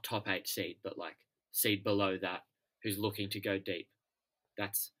not top 8 seed, but like seed below that who's looking to go deep.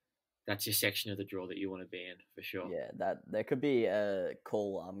 That's your section of the draw that you want to be in for sure. Yeah, that there could be a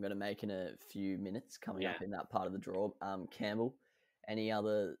call I'm going to make in a few minutes coming up in that part of the draw. Campbell, any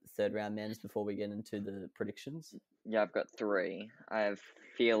other third round men's before we get into the predictions? Yeah, I've got 3. I have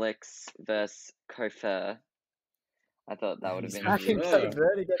Felix versus Kofer. I thought that would have been Kofer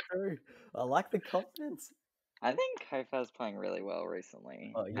to get through. I like the confidence. I think Kofar's playing really well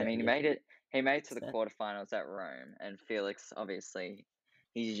recently. Oh, I yeah, mean, yeah. he made it to the 100%. quarterfinals at Rome, and Felix, obviously,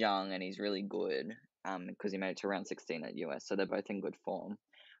 he's young and he's really good. Because he made it to round 16 at US, so they're both in good form.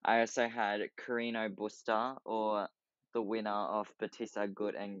 I also had Carino Busta, or the winner of Batista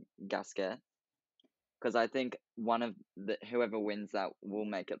Agut and Gasquet, because I think whoever wins that will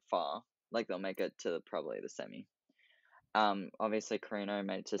make it far. Like they'll make it to probably the semi. Obviously Carino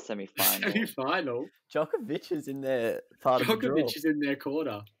made it to semi-final. Semi-final. Djokovic is in their part of the draw. Djokovic is in their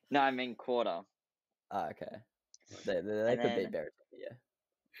quarter. No, I mean quarter. Oh, okay. They And could beat then Berrettini, yeah.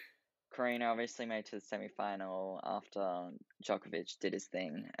 Carino obviously made to the semi-final after Djokovic did his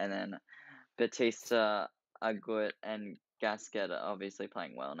thing, and then Batista, Agut, and Gasquet are obviously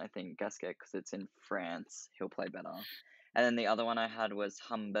playing well, and I think Gasquet, because it's in France, he'll play better. And then the other one I had was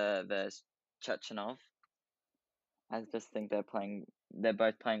Humber versus Chechinov. I just think they're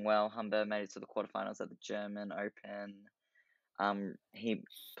both playing well. Humber made it to the quarterfinals at the German Open.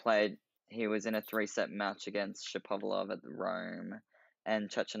 He was in a 3-set match against Shapovalov at the Rome, and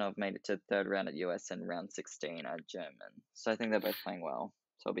Chechinov made it to the third round at US and round 16 at German. So I think they're both playing well.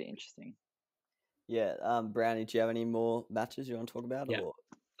 So it'll be interesting. Yeah, Brownie, do you have any more matches you want to talk about? Yeah. Or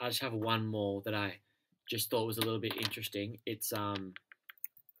I just have one more that I just thought was a little bit interesting. It's Stefanos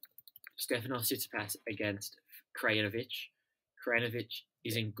Tsitsipas against Krajinovic. Krajinovic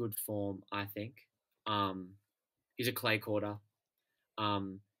is in good form, I think. He's a clay quarter.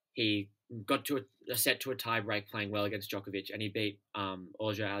 He got to a set to a tie break playing well against Djokovic, and he beat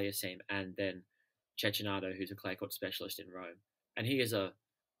Auger Aliassime and then Cecchinato, who's a clay court specialist in Rome. And he is a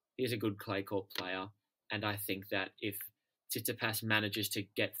good clay court player. And I think that if Tsitsipas manages to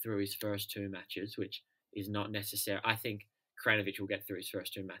get through his first two matches, which is not necessary, I think Krajinovic will get through his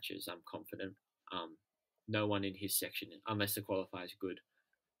first two matches. I'm confident. No one in his section, unless the qualifier is good,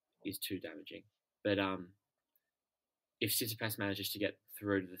 is too damaging. But if Tsitsipas manages to get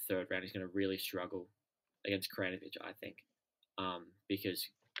through to the third round, he's going to really struggle against Krajinovic, I think, because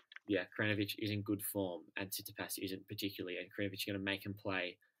Krajinovic is in good form and Tsitsipas isn't particularly, and Krajinovic is going to make him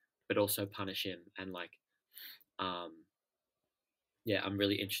play, but also punish him. And I'm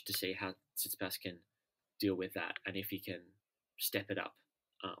really interested to see how Tsitsipas can deal with that and if he can step it up,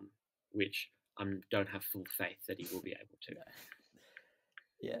 which I don't have full faith that he will be able to. No.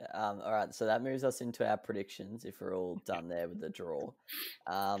 Yeah. All right. So that moves us into our predictions. If we're all done there with the draw,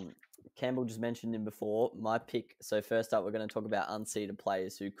 Campbell just mentioned him before. My pick. So first up, we're going to talk about unseeded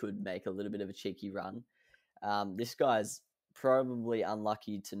players who could make a little bit of a cheeky run. This guy's probably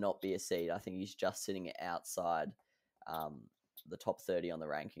unlucky to not be a seed. I think he's just sitting outside the top 30 on the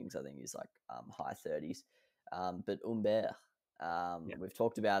rankings. I think he's like high 30s. But Humbert, we've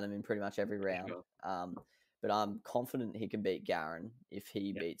talked about him in pretty much every round. Sure. But I'm confident he can beat Garin if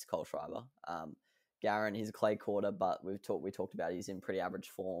he beats Kohlschreiber. Garin, he's a clay quarter, but we talked about he's in pretty average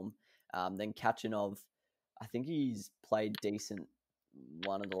form. Then Kachanov, I think he's played decent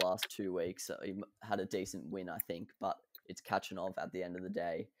one of the last 2 weeks. So he had a decent win, I think, but it's Kachanov at the end of the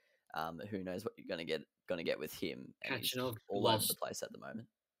day. Who knows what you're going to get with him? And he's all over the place at the moment.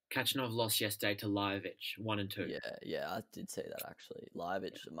 Kachanov lost yesterday to Lajovic, 1 and 2. Yeah, I did see that actually.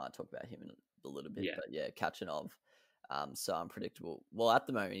 Lajovic, I might talk about him in a little bit, but yeah, Kachanov, so unpredictable. Well, at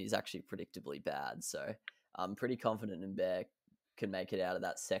the moment, he's actually predictably bad, so I'm pretty confident Humbert can make it out of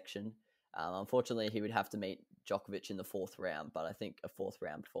that section. Unfortunately, he would have to meet Djokovic in the 4th round, but I think a 4th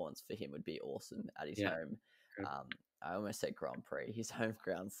round performance for him would be awesome at his home. I almost said Grand Prix, his home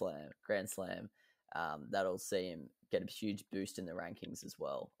Grand Slam. That'll see him get a huge boost in the rankings as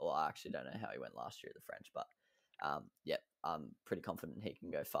well. Well, I actually don't know how he went last year at the French, but I'm pretty confident he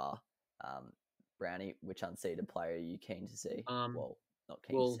can go far. Brownie, which unseeded player are you keen to see? Well, not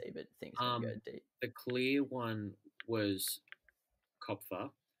keen to see, but think he's going to go deep. The clear one was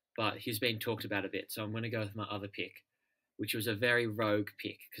Kopfer, but he's been talked about a bit, so I'm going to go with my other pick, which was a very rogue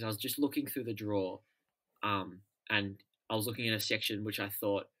pick, because I was just looking through the draw, and I was looking at a section which I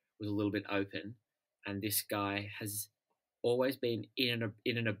thought was a little bit open, and this guy has always been in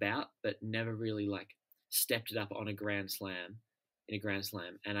and about, but never really stepped it up on a Grand Slam.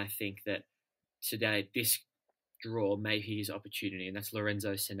 And I think that today this draw may be his opportunity, and that's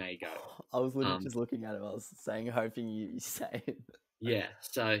Lorenzo Sonego. I was literally just looking at him. I was hoping you say it. Yeah,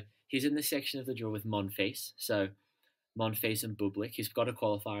 so he's in the section of the draw with Monfils. So Monfils and Bublik. He's got a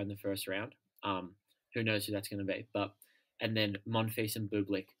qualifier in the first round. Who knows who that's going to be? And then Monfils and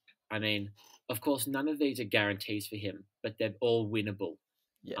Bublik. I mean, of course, none of these are guarantees for him, but they're all winnable.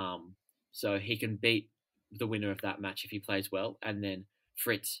 Yeah. So he can beat the winner of that match if he plays well. And then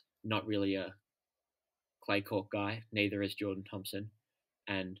Fritz, not really a clay court guy, neither is Jordan Thompson.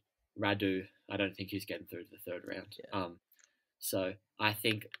 And Radu, I don't think he's getting through to the third round. Yeah. So I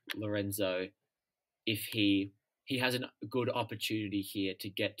think Lorenzo, if he has a good opportunity here to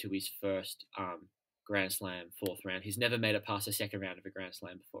get to his first Grand Slam fourth round. He's never made it past the second round of a Grand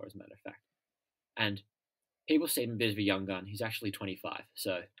Slam before, as a matter of fact. And people see him a bit of a young gun. He's actually 25,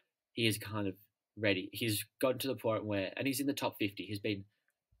 so he is kind of ready. He's gotten to the point where, and he's in the top 50. He's been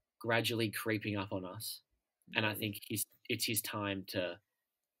gradually creeping up on us, and I think it's his time to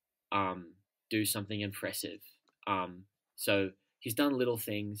do something impressive. So he's done little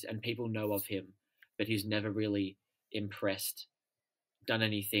things, and people know of him, but he's never really done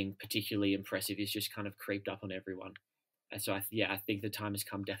anything particularly impressive. He's just kind of creeped up on everyone. And so I think the time has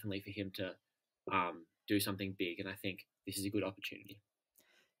come definitely for him to do something big, and I think this is a good opportunity.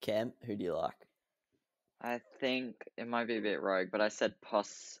 Cam, who do you like? I think it might be a bit rogue, but I said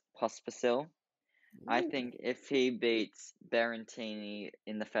Pospisil. I think if he beats Berrettini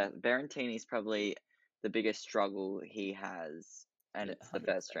in the first, Berrettini's probably the biggest struggle he has, and Yeah, it's the 100%.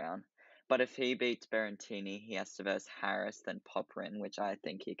 first round. But if he beats Berrettini, he has to verse Harris, then Poprin, which I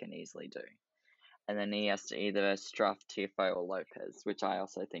think he can easily do. And then he has to either verse Struff, Tiafoe, or Lopez, which I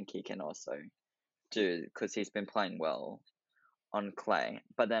also think he can also do, because he's been playing well on clay.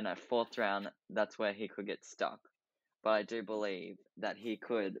 But then at fourth round, that's where he could get stuck. But I do believe that he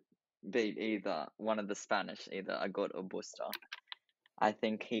could beat either one of the Spanish, either Agut or Busta. I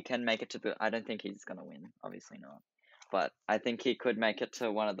think he can make it to the... I don't think he's going to win, obviously not. But I think he could make it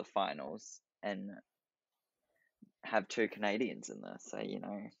to one of the finals and have two Canadians in there. So,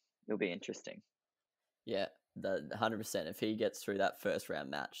 it'll be interesting. Yeah, 100%. If he gets through that first round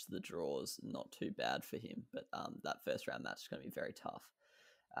match, the draw's not too bad for him. But that first round match is going to be very tough.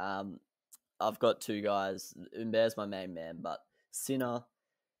 I've got two guys. Umber's my main man, but Sinner,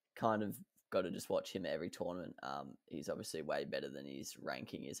 kind of got to just watch him every tournament. He's obviously way better than his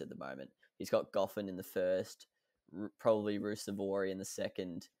ranking is at the moment. He's got Goffin in the first, probably Rusevori in the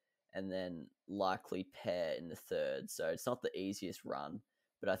second, and then likely Pear in the third. So it's not the easiest run,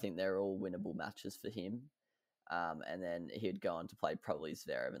 but I think they're all winnable matches for him. And then he'd go on to play probably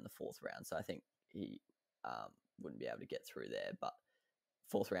Zverev in the fourth round. So I think he wouldn't be able to get through there. But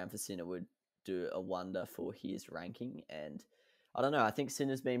fourth round for Sinner would do a wonder for his ranking. And I don't know, I think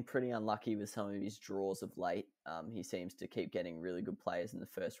Sinner's been pretty unlucky with some of his draws of late. He seems to keep getting really good players in the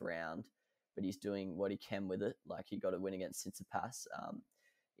first round, but he's doing what he can with it. Like, he got a win against Tsitsipas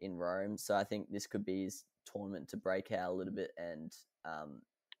in Rome. So I think this could be his tournament to break out a little bit and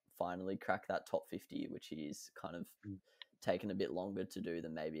finally crack that top 50, which he's kind of taken a bit longer to do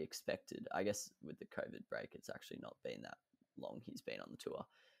than maybe expected. I guess with the COVID break, it's actually not been that long he's been on the tour.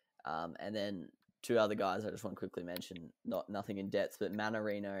 And then two other guys I just want to quickly mention, nothing in depth, but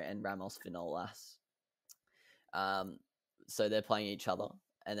Manarino and Ramos Vinolas. So they're playing each other,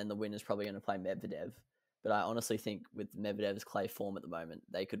 and then the winner's probably going to play Medvedev. But I honestly think with Medvedev's clay form at the moment,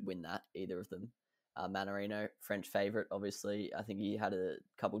 they could win that, either of them. Manarino, French favourite, obviously. I think he had a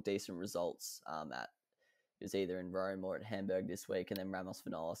couple decent results it was either in Rome or at Hamburg this week, and then Ramos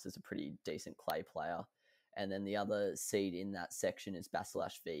Vinolas is a pretty decent clay player. And then the other seed in that section is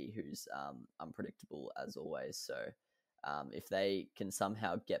Basilashvili, who's unpredictable as always. So if they can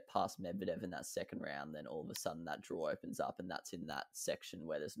somehow get past Medvedev in that second round, then all of a sudden that draw opens up, and that's in that section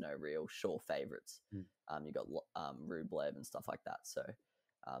where there's no real sure favourites. You've got Rublev and stuff like that. So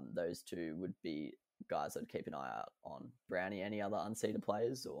those two would be guys I'd keep an eye out on. Brownie, any other unseeded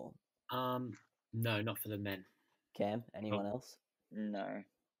players? Or No, not for the men. Cam, anyone else? No.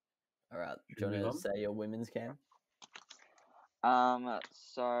 All right. Do you want to say your women's, Cam?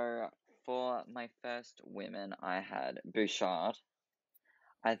 So for my first women, I had Bouchard.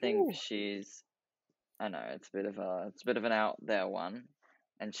 I think she's... I know it's a bit of an out there one,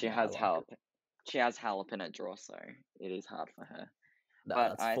 and she has Halep. She has Halep in a draw, so it is hard for her. No,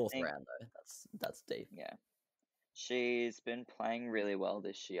 but that's fourth round though. That's deep. Yeah, she's been playing really well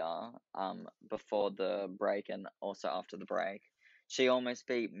this year. Before the break and also after the break, she almost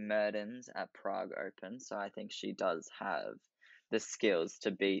beat Mertens at Prague Open. So I think she does have the skills to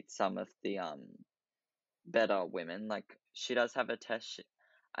beat some of the better women. Like, she does have a test.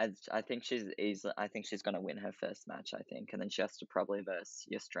 I think she's easily. I think she's going to win her first match. I think, and then she has to probably verse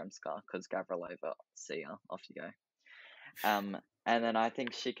Yastremska, because Gavrilova. See ya, off you go. And then I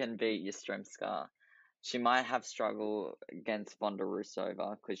think she can beat Yastremska. She might have struggled against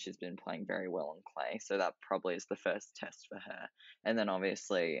Bondarusova because she's been playing very well on clay. So that probably is the first test for her. And then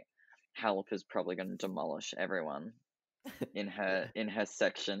obviously, Halep is probably going to demolish everyone in her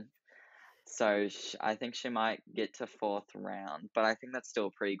section. So I think she might get to fourth round, but I think that's still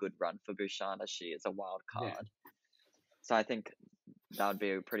a pretty good run for Bouchard, as she is a wild card. Yeah. So I think that would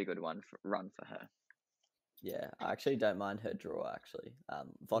be a pretty good run for her. Yeah, I actually don't mind her draw, actually.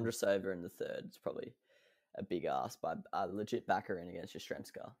 Vondrasova in the third is probably a big ask, but I legit back her in against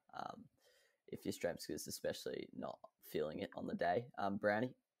Yastrzemska. If Yastrzemska is especially not feeling it on the day.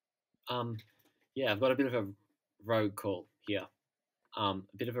 Brownie? Yeah, I've got a bit of a rogue call here. A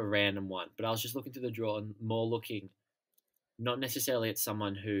bit of a random one, but I was just looking through the draw and more looking not necessarily at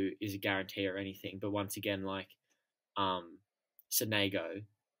someone who is a guarantee or anything, but once again, like Sonego,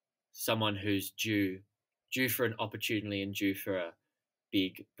 someone who's due for an opportunity and due for a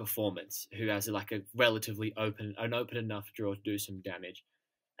big performance, who has like a relatively open enough draw to do some damage,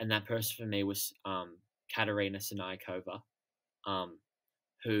 and that person for me was Katerina Sinaikova,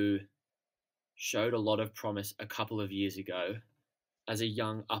 who showed a lot of promise a couple of years ago as a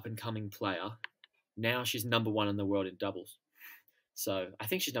young up and coming player. Now she's number one in the world in doubles. So I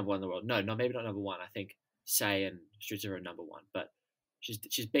think she's number one in the world. No, maybe not number one. I think Say and Stritzer are number one, but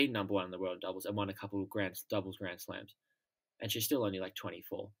she's been number one in the world in doubles and won a couple of doubles grand slams, and she's still only like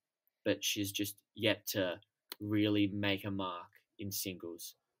 24, but she's just yet to really make a mark in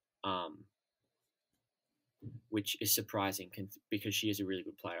singles, which is surprising because she is a really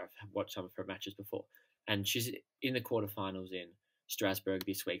good player. I've watched some of her matches before, and she's in the quarterfinals in Strasbourg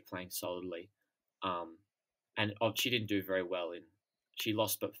this week playing solidly, and she didn't do very well in. She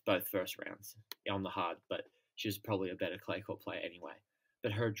lost both first rounds on the hard, but she was probably a better clay court player anyway.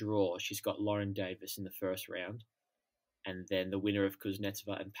 But her draw, she's got Lauren Davis in the first round, and then the winner of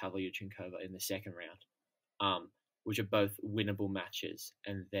Kuznetsova and Pavlyuchenkova in the second round, which are both winnable matches.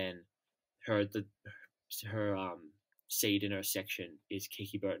 And then her seed in her section is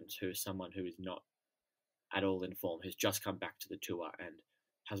Kiki Bertens, who is someone who is not at all in form, who's just come back to the tour and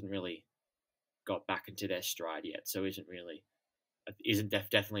hasn't really got back into their stride yet. So definitely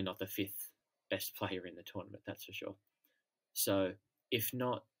not the fifth best player in the tournament, that's for sure. So if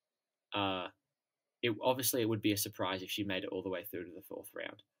not, it would be a surprise if she made it all the way through to the fourth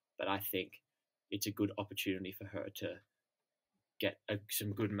round. But I think it's a good opportunity for her to get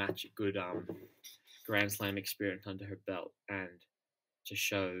some good Grand Slam experience under her belt and to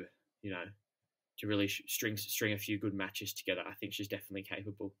show, to really string a few good matches together. I think she's definitely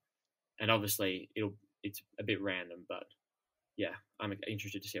capable. And obviously, it's a bit random, but yeah, I'm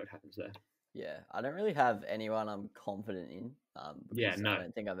interested to see what happens there. Yeah, I don't really have anyone I'm confident in. I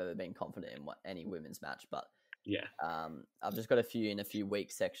don't think I've ever been confident in any women's match, but yeah, I've just got a few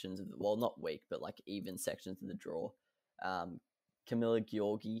weak sections of not weak, but like even sections of the draw. Camilla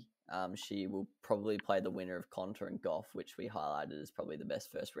Giorgi, she will probably play the winner of Konta and Goff, which we highlighted as probably the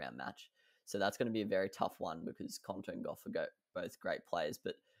best first round match. So that's going to be a very tough one because Konta and Goff are both great players,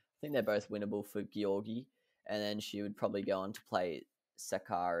 but I think they're both winnable for Giorgi. And then she would probably go on to play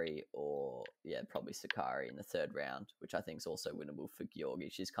Sakari probably Sakari in the third round, which I think is also winnable for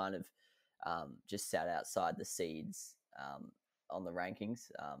Giorgi. She's kind of just sat outside the seeds on the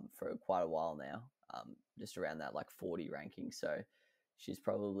rankings for quite a while now, just around that like 40 ranking. So she's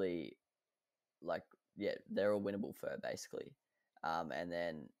probably they're all winnable for her basically. And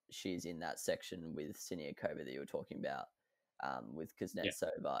then she's in that section with Siniakova that you were talking about, with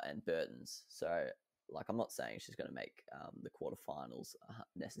Kuznetsova and Bertens. So I'm not saying she's going to make the quarterfinals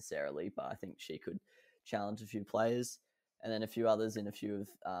necessarily, but I think she could challenge a few players and then a few others in a few of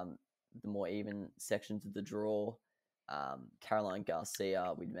the more even sections of the draw. Caroline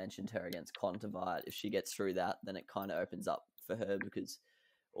Garcia, we mentioned her against Kontaveit. If she gets through that, then it kind of opens up for her because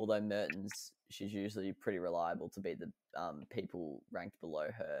although Mertens, she's usually pretty reliable to beat the people ranked below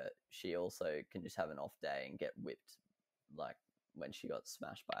her, she also can just have an off day and get whipped, like when she got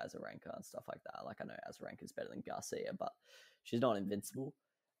smashed by Azarenka and stuff like that. I know Azarenka's better than Garcia, but she's not invincible.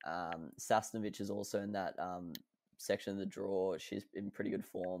 Sasnovich is also in that section of the draw. She's in pretty good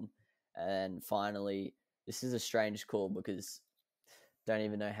form. And finally, this is a strange call because don't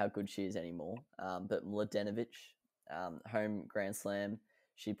even know how good she is anymore. But Mladenovic, home Grand Slam,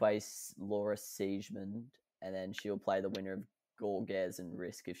 she plays Laura Siegemund, and then she'll play the winner of Gorges and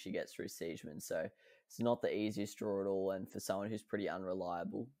Risk if she gets through Siegemund. So it's not the easiest draw at all, and for someone who's pretty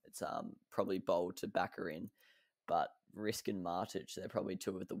unreliable, it's probably bold to back her in. But Risk and Martic, they're probably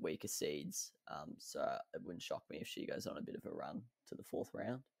two of the weaker seeds, so it wouldn't shock me if she goes on a bit of a run to the fourth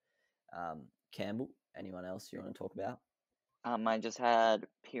round. Campbell, anyone else you want to talk about? I just had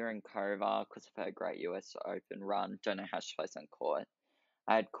Pironkova because of her great US Open run. Don't know how she plays on court.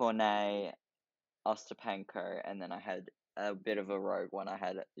 I had Cornet, Ostapenko, and then I had a bit of a rogue one. I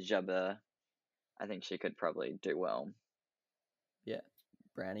had Jabeur. I think she could probably do well. Yeah.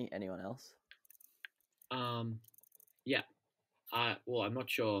 Brownie, anyone else? Yeah. I'm not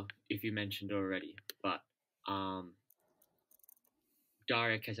sure if you mentioned already, but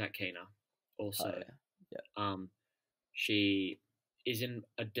Daria Kasatkina also. Oh, yeah. She is in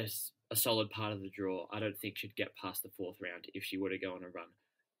a solid part of the draw. I don't think she'd get past the fourth round if she were to go on a run,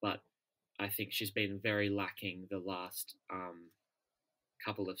 but I think she's been very lacking the last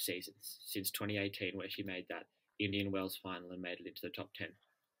couple of seasons since 2018, where she made that Indian Wells final and made it into the top 10,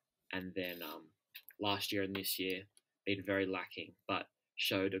 and then last year and this year been very lacking, but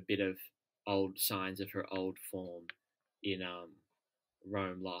showed a bit of old signs of her old form in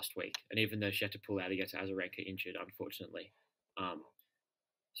Rome last week. And even though she had to pull out against Azarenka injured, unfortunately,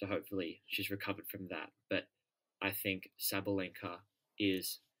 so hopefully she's recovered from that. But I think Sabalenka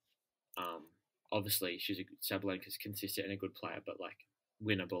is obviously Sabalenka's consistent and a good player, but like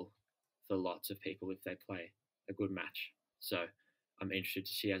winnable for lots of people if they play a good match. So I'm interested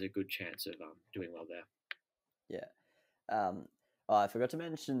to see she has a good chance of doing well there. Yeah. I forgot to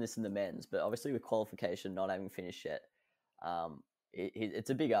mention this in the men's, but obviously with qualification not having finished yet, it's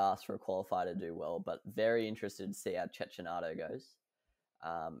a big ask for a qualifier to do well, but very interested to see how Cecchinato goes.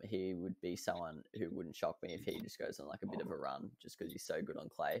 He would be someone who wouldn't shock me if he just goes on like a bit of a run, just because he's so good on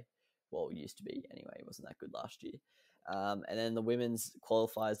clay. Well, he used to be anyway. He wasn't that good last year. And then the women's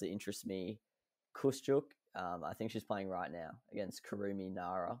qualifiers that interest me, Kuschuk. I think she's playing right now against Karumi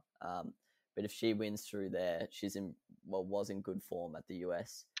Nara. But if she wins through there, was in good form at the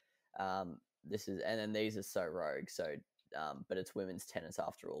US. And then these are so rogue. So, but it's women's tennis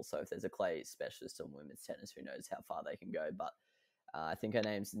after all. So if there's a clay specialist on women's tennis, who knows how far they can go. But I think her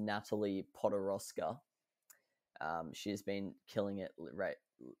name's Natalie Podoroska. She's been killing it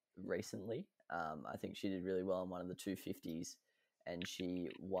recently. I think she did really well in one of the 250s, and she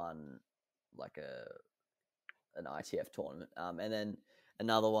won like an ITF tournament. And then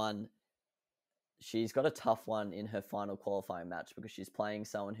another one, she's got a tough one in her final qualifying match because she's playing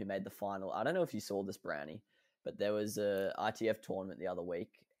someone who made the final. I don't know if you saw this, Brownie, but there was a ITF tournament the other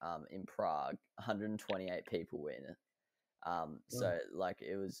week in Prague. 128 were in it. So like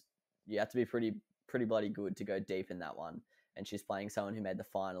it was, you have to be pretty bloody good to go deep in that one. And she's playing someone who made the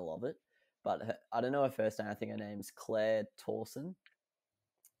final of it. But I don't know her first name. I think her name's Claire Torson.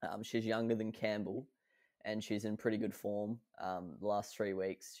 She's younger than Campbell, and she's in pretty good form. The last 3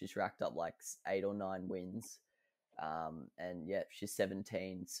 weeks, she's racked up like 8 or 9 wins. And yeah, she's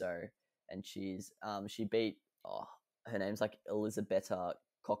 17. So, and she beat, her name's like Elisabetta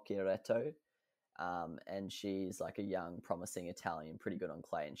Cocchiaretto. And she's like a young, promising Italian, pretty good on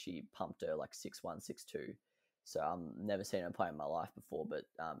clay, and she pumped her like 6-1, 6-2. So never seen her play in my life before, but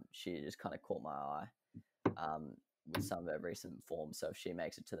she just kind of caught my eye with some of her recent form. So if she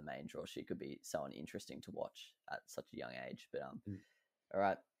makes it to the main draw, she could be someone interesting to watch at such a young age. But all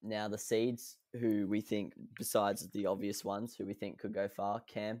right, now the seeds, who we think, besides the obvious ones, who we think could go far.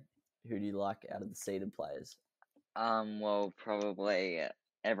 Cam, who do you like out of the seeded players? Well, probably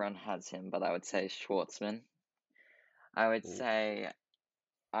everyone has him, but I would say Schwartzman. I would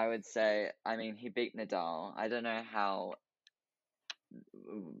say, I mean, he beat Nadal. I don't know how,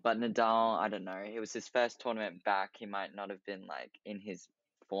 but Nadal, I don't know. It was his first tournament back. He might not have been like in his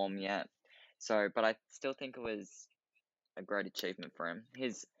form yet. So, but I still think it was a great achievement for him.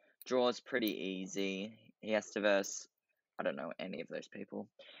 His draw is pretty easy. He has to verse, I don't know any of those people.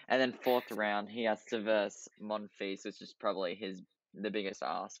 And then fourth round, he has to verse Monfils, which is probably the biggest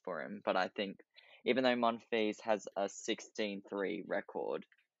ask for him. But I think even though Monfils has a 16-3 record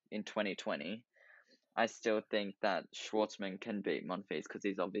in 2020, I still think that Schwartzman can beat Monfils because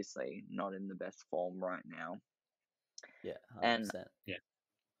he's obviously not in the best form right now. Yeah, 100%. And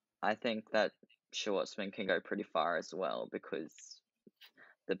I think that Schwartzman can go pretty far as well because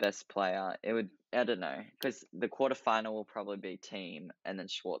the best player, I don't know, because the quarterfinal will probably be Team and then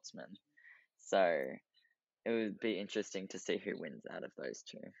Schwartzman. So it would be interesting to see who wins out of those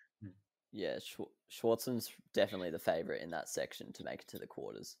two. Yeah, Schwartzman's definitely the favourite in that section to make it to the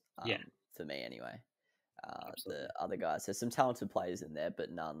quarters. For me anyway. The other guys, there's some talented players in there,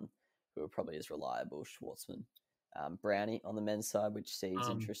 but none who are probably as reliable as Schwartzman. Brownie, on the men's side, which seeds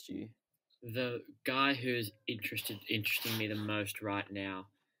interest you? The guy who's interesting me the most right now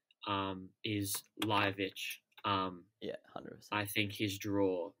is Lajovic. 100%. I think his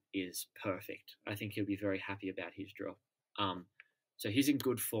draw is perfect. I think he'll be very happy about his draw. So he's in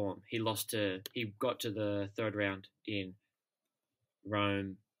good form. He got to the third round in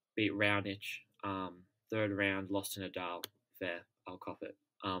Rome, beat Raonic. Third round, lost to Nadal. Fair, I'll cop it.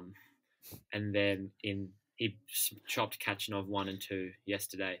 And then he chopped Kachanov 1 and 2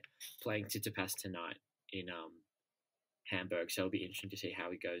 yesterday, playing Tsitsipas tonight in Hamburg. So it'll be interesting to see how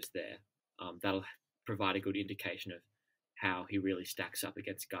he goes there. That'll provide a good indication of how he really stacks up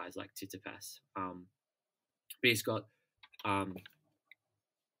against guys like Tsitsipas. But he's got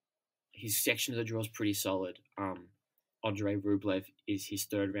his section of the draw is pretty solid. Andrei Rublev is his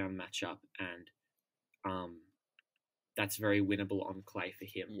third round matchup, and that's very winnable on clay for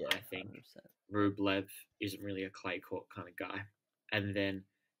him. Yeah, I think 100%. Rublev isn't really a clay court kind of guy, and then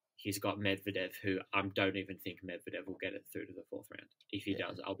he's got Medvedev, who I don't even think Medvedev will get it through to the fourth round. If he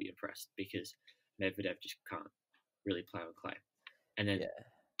does, I'll be impressed because Medvedev just can't really play on clay. And then,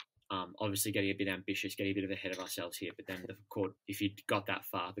 obviously, getting a bit ambitious, getting a bit of ahead of ourselves here. But then if you got that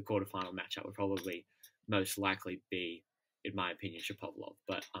far, the quarterfinal matchup would probably most likely be, in my opinion, Shapovalov.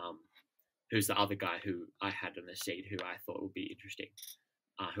 But who's the other guy who I had on the seed who I thought would be interesting,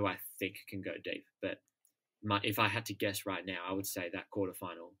 who I think can go deep. But if I had to guess right now, I would say that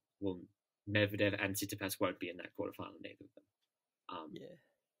quarterfinal Medvedev and Tsitsipas won't be in that quarterfinal, neither of them.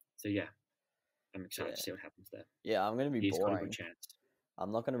 So yeah, I'm excited to see what happens there. Yeah, I'm going to be He's boring. got a good chance.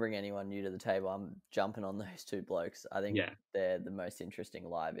 I'm not going to bring anyone new to the table. I'm jumping on those two blokes. I think they're the most interesting,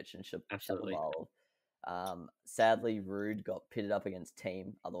 Liveich and Shapovalov. Sadly, Rude got pitted up against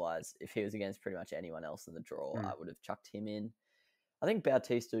Team. Otherwise, if he was against pretty much anyone else in the draw, I would have chucked him in. I think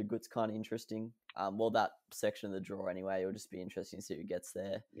Bautista Agut's kind of interesting. That section of the draw anyway, it'll just be interesting to see who gets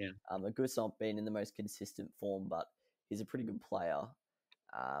there. Yeah. Agut's not been in the most consistent form, but he's a pretty good player.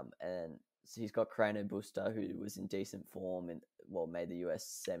 And so he's got Crano Busta, who was in decent form and made the US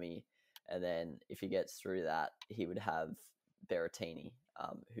semi. And then if he gets through that, he would have Berrettini,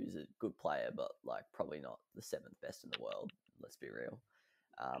 who's a good player, but like probably not the seventh best in the world. Let's be real.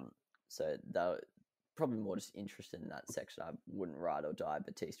 So they're probably more just interested in that section. I wouldn't ride or die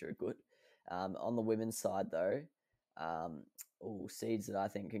Bautista Agut. On the women's side, though, seeds that I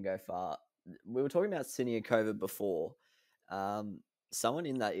think can go far. We were talking about Siniakova before. Someone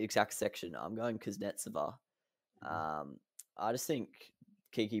in that exact section, I'm going Kuznetsova. I just think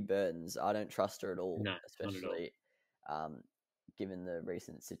Kiki Burtons, I don't trust her at all, especially given the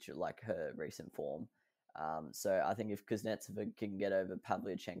recent her recent form. So I think if Kuznetsova can get over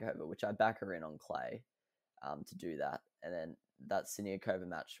Pavlyuchenkova, which I back her in on clay, to do that, and then that Siniakova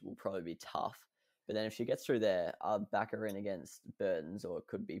match will probably be tough. But then if she gets through there, I'll back her in against Burtons, or it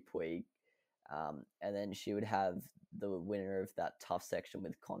could be Puig. And then she would have the winner of that tough section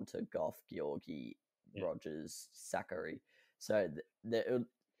with Konta, Goff, Georgi, Rogers, Sakari. So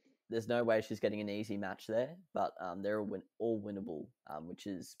there's no way she's getting an easy match there, but they're all winnable, which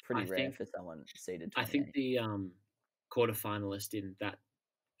is pretty rare for someone seeded 28. I think the quarterfinalist in that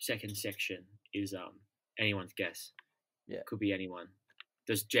second section is anyone's guess. Yeah, could be anyone.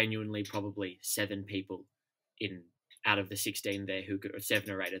 There's genuinely probably 7 people out of the 16 there or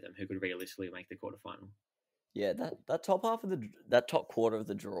 7 or 8 of them who could realistically make the quarterfinal. Yeah, that top half of that top quarter of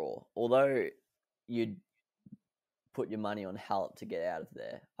the draw, although you'd put your money on Halep to get out of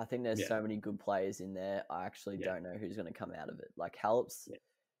there, I think there's so many good players in there. I actually don't know who's going to come out of it. Like Halep's,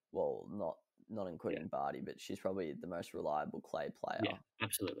 not including Barty, but she's probably the most reliable clay player. Yeah,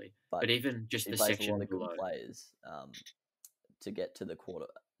 absolutely. But even just the section a lot of below, good players to get to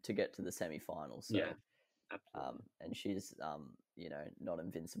the semi-final. So, absolutely. and she's not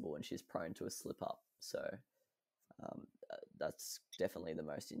invincible, and she's prone to a slip up. So that's definitely the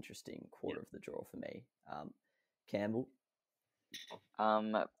most interesting quarter of the draw for me. Campbell?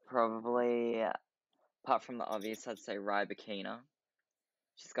 Probably, apart from the obvious, I'd say Rybakina.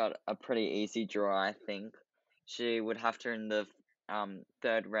 She's got a pretty easy draw, I think. She would have to in the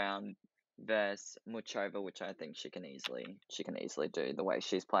third round versus Muchova, which I think she can easily do the way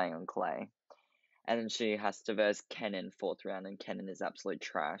she's playing on clay. And then she has to verse Kenin fourth round, and Kenin is absolute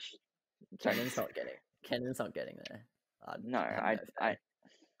trash. Kenin's not getting there.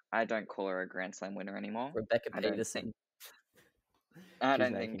 I don't call her a Grand Slam winner anymore. Rebecca Peterson. I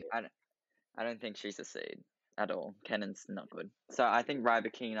don't think she's a seed at all. Kenin's not good. So I think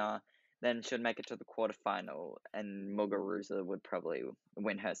Rybakina then should make it to the quarterfinal, and Muguruza would probably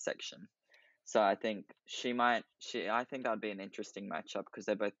win her section. So I think I think that'd be an interesting matchup because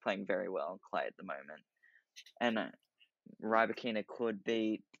they're both playing very well on clay at the moment. And Rybakina could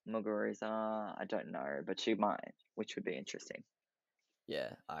beat Muguruza. I don't know, but she might, which would be interesting. Yeah,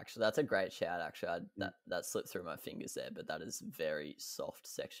 actually, that's a great shout. Actually, that slipped through my fingers there, but that is a very soft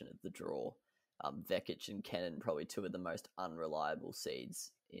section of the draw. Vekic and Kenin, probably 2 of the most unreliable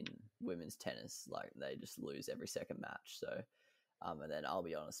seeds in women's tennis. Like, they just lose every second match. So, and then I'll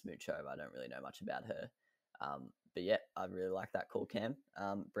be honest, Muchova, I don't really know much about her. But yeah, I really like that call, Cam.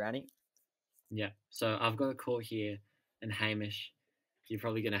 Brownie? Yeah, so I've got a call here, and Hamish, you're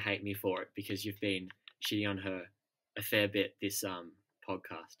probably going to hate me for it because you've been shitting on her a fair bit this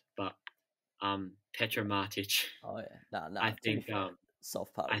podcast. But Petra Martic. Oh yeah, no. I think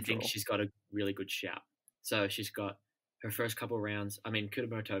soft part. I think she's got a really good shout. So she's got her first couple rounds. I mean,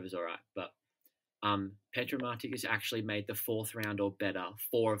 Kudermetova's all right, but Petra Martic has actually made the 4th round or better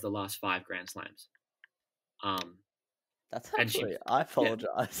 4 of the last 5 Grand Slams. That's and she- actually. I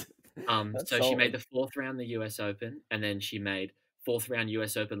apologize. So she made the 4th round the US Open, and then she made 4th round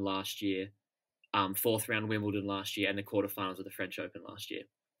US Open last year, 4th round Wimbledon last year, and the quarterfinals of the French Open last year,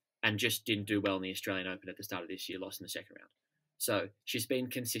 and just didn't do well in the Australian Open at the start of this year, lost in the second round. So she's been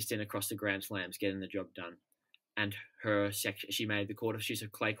consistent across the Grand Slams, getting the job done. And her section, she made the quarter. She's a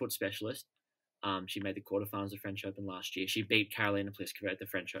clay court specialist. She made the quarterfinals of the French Open last year. She beat Karolina Pliskova at the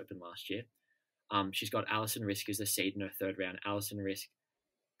French Open last year. She's got Alison Risk as the seed in her 3rd round. Alison Risk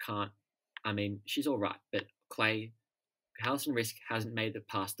she's all right, but Alison Risk hasn't made it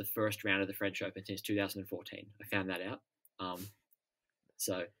past the 1st round of the French Open since 2014. I found that out.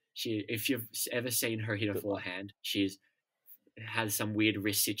 So if you've ever seen her hit a forehand, she's has some weird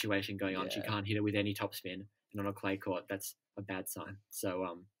wrist situation going on. She can't hit it with any topspin, and on a clay court, that's a bad sign. So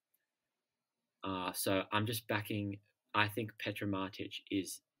I'm just backing. I think Petra Martic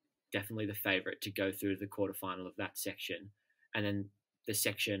is definitely the favourite to go through the quarterfinal of that section, and then the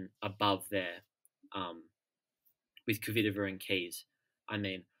section above there, with Kvitova and Keys. I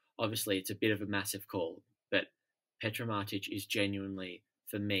mean, obviously it's a bit of a massive call, but Petra Martic is genuinely,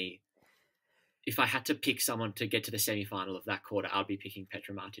 for me, if I had to pick someone to get to the semi-final of that quarter, I'd be picking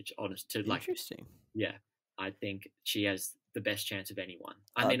Petra Martic. Interesting. Yeah, I think she has the best chance of anyone.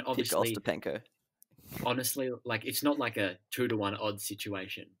 I mean, obviously, Ostapenko. Honestly, like it's not like a 2-1 odds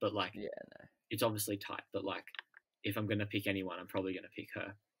situation, but like it's obviously tight. But like, if I'm gonna pick anyone, I'm probably gonna pick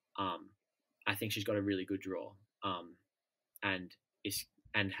her. I think she's got a really good draw, and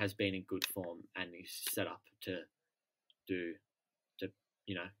has been in good form and is set up to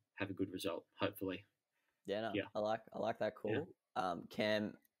have a good result, hopefully. Yeah, I like that call. Yeah.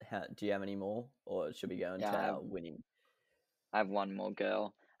 Cam, do you have any more, or should we go into our winning? I have one more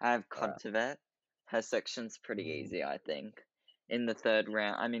girl. I have Kontaveit. Right. Her section's pretty easy, I think. In the 3rd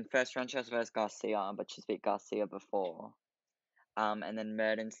round, I mean, 1st round she was versus Garcia, but she's beat Garcia before. And then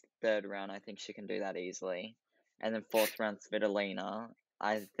Mertens 3rd round, I think she can do that easily. And then 4th round Svitolina,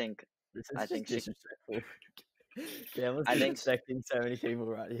 I think disrespectful. Cam was expecting so many people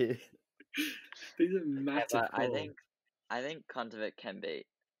right here. These are massive calls. I think Kontaveit can beat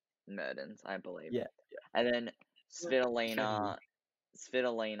Mertens, I believe. Yeah. And then Svitolina,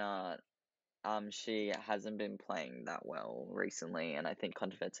 she hasn't been playing that well recently, and I think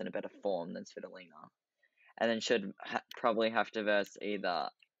Kontaveit's in a better form than Svitolina. And then should probably have to verse either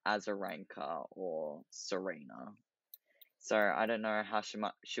Azarenka or Serena. So I don't know how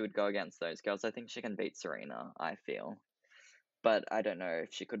she would go against those girls. I think she can beat Serena, I feel. But I don't know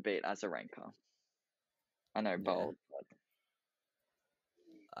if she could beat Azarenka. I know, bold. But...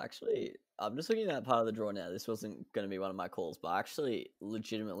 Actually, I'm just looking at that part of the draw now. This wasn't going to be one of my calls, but I actually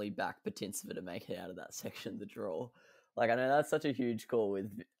legitimately backed Patinsova to make it out of that section of the draw. Like, I know that's such a huge call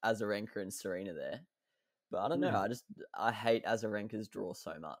with Azarenka and Serena there. But I don't know. I hate Azarenka's draw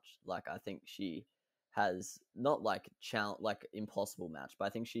so much. Like, I think she has not like impossible match, but I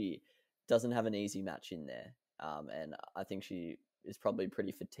think she doesn't have an easy match in there. And I think she is probably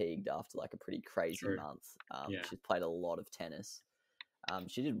pretty fatigued after like a pretty crazy month. She's played a lot of tennis.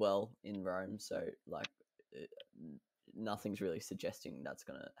 She did well in Rome, so like nothing's really suggesting that's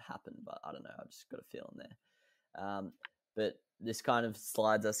going to happen. But I don't know. I've just got a feeling there. But this kind of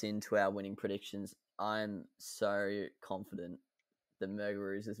slides us into our winning predictions. I'm so confident that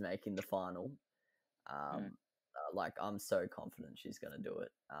Muguruza is making the final. Like, I'm so confident she's going to do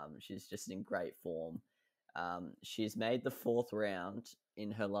it. She's just in great form. She's made the 4th round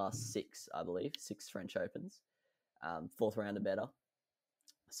in her last 6, I believe, 6 French Opens. 4th round or better.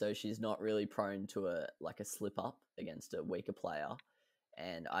 So she's not really prone to a slip up against a weaker player.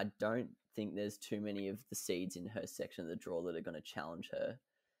 And I don't think there's too many of the seeds in her section of the draw that are going to challenge her.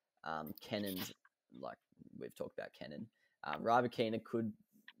 Kennan's, like we've talked about Kennan. Rybakina could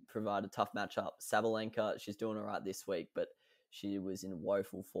provide a tough matchup. Sabalenka, she's doing all right this week, but she was in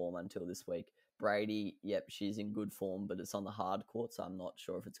woeful form until this week. Brady, yep, she's in good form, but it's on the hard court, so I'm not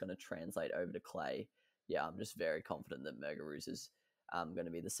sure if it's going to translate over to clay. Yeah, I'm just very confident that Muguruza's going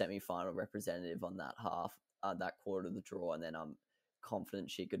to be the semi-final representative on that that quarter of the draw, and then I'm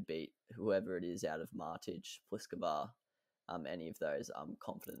confident she could beat whoever it is out of Martic, Pliskova, any of those. I'm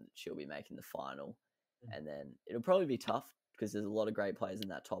confident she'll be making the final. And then it'll probably be tough because there's a lot of great players in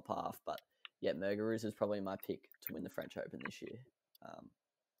that top half. But yeah, Muguruza is probably my pick to win the French Open this year. But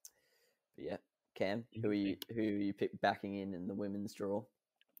yeah, Cam, who are you backing in the women's draw?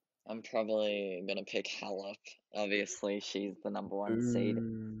 I'm probably gonna pick Halep. Obviously, she's the number 1 seed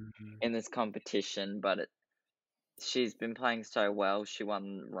in this competition, but she's been playing so well. She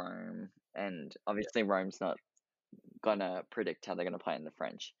won Rome, and obviously Rome's not gonna predict how they're gonna play in the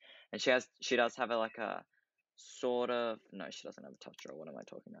French. And she does have a sort of no, she doesn't have a tough draw. What am I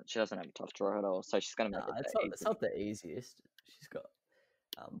talking about? She doesn't have a tough draw at all. So she's gonna make Nah, it it's the it's easy. not the easiest. She's got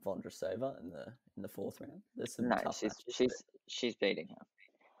Vondrasova in the fourth round. There's some No, tough matches. But she's beating her.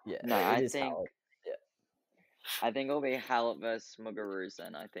 yeah, No, it is Halep. Yeah, I think it'll be Halep versus Muguruza,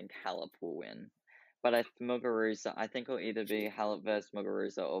 and I think Halep will win. But Muguruza, I think it'll either be Halep versus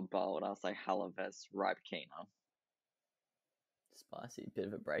Muguruza or Bold. I'll say Halep versus Rybakina. spicy. Bit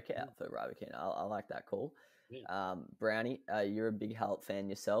of a breakout for Rybakina. I like that call. Yeah. Brownie, you're a big Halep fan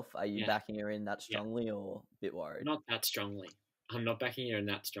yourself. Are you Yeah. backing her in that strongly or a bit worried? Not that strongly. I'm not backing her in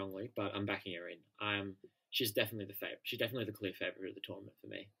that strongly, but I'm backing her in. She's definitely the favorite. She's definitely the clear favorite of the tournament for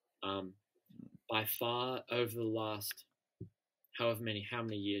me. By far, over the last how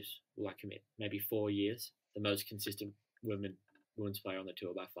many years will I commit? Maybe 4 years. The most consistent women's player on the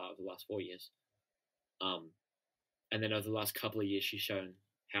tour by far over the last 4 years. And then over the last couple of years, she's shown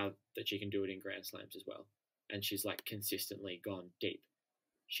that she can do it in Grand Slams as well, and she's like consistently gone deep.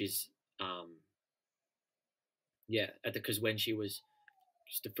 She's because when she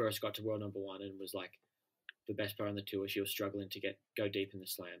first got to world number one and was like the best player on the tour, she was struggling to go deep in the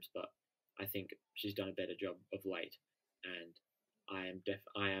slams. But I think she's done a better job of late, and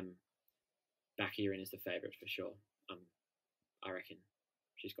I am backing her in as the favourite for sure. I reckon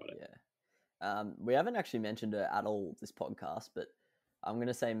she's got it. Yeah. We haven't actually mentioned her at all this podcast, but I'm going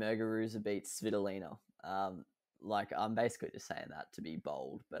to say Muguruza beats Svitolina. I'm basically just saying that to be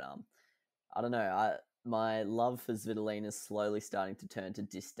bold, but I don't know. My love for Svitolina is slowly starting to turn to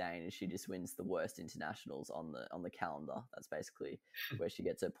disdain as she just wins the worst internationals on the calendar. That's basically where she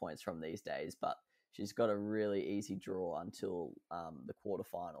gets her points from these days. But she's got a really easy draw until the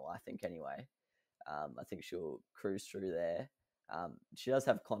quarterfinal, I think. Anyway, I think she'll cruise through there. She does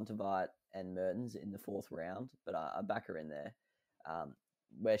have Kontaveit and Mertens in the fourth round, but I back her in there,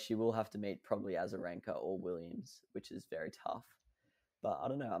 where she will have to meet probably Azarenka or Williams, which is very tough. But I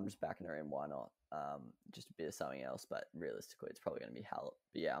don't know. I'm just backing her in. Why not? Just a bit of something else. But realistically, it's probably going to be Halep.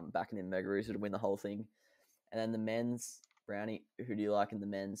 But yeah, I'm backing in Muguruza to win the whole thing. And then the men's, Brownie, who do you like in the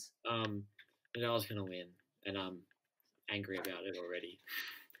men's? Nadal's going to win, and I'm angry about it already.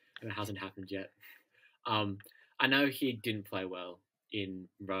 And it hasn't happened yet. I know he didn't play well in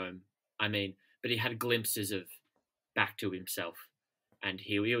Rome. But he had glimpses of back to himself. And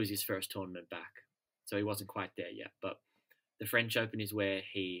he was his first tournament back. So he wasn't quite there yet. But the French Open is where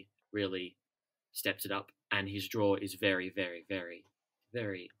he really steps it up, and his draw is very, very, very,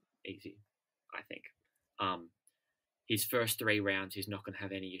 very easy, I think. His first 3 rounds, he's not going to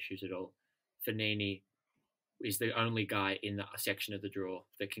have any issues at all. Fognini is the only guy in that section of the draw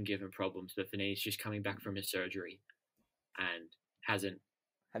that can give him problems, but Fognini's just coming back from his surgery and hasn't.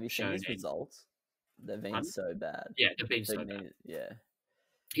 Have you seen his results? They've been so bad. Yeah, they've been so bad. Yeah.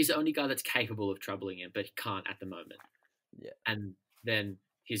 He's the only guy that's capable of troubling him, but he can't at the moment. Yeah. And then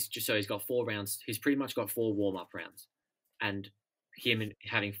he's got 4 rounds. He's pretty much got 4 warm-up rounds. And him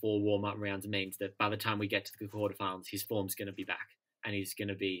having 4 warm-up rounds means that by the time we get to the quarterfinals, his form's going to be back and he's going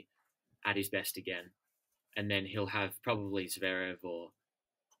to be at his best again. And then he'll have probably Zverev or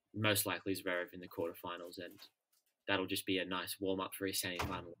most likely Zverev in the quarterfinals, and that'll just be a nice warm-up for his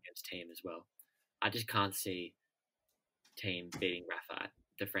semi-final against Thiem as well. I just can't see Thiem beating Rafa at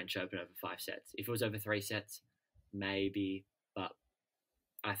the French Open over 5 sets. If it was over 3 sets, maybe, but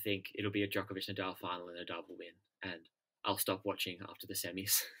I think it'll be a Djokovic-Nadal final and Nadal will win, and I'll stop watching after the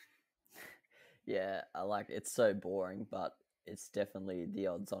semis. Yeah, it's so boring, but it's definitely the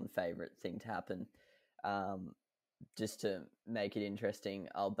odds-on favourite thing to happen. Just to make it interesting,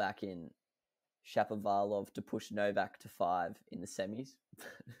 I'll back in Shapovalov to push Novak to 5 in the semis.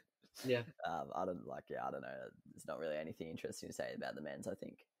 Yeah. I don't know. There's not really anything interesting to say about the men's. I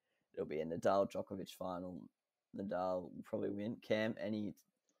think it'll be a Nadal Djokovic final. Nadal will probably win. Cam, anything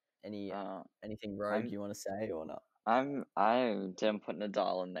rogue you want to say or not? I didn't put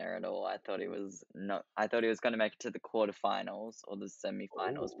Nadal in there at all. I thought he was going to make it to the quarterfinals or the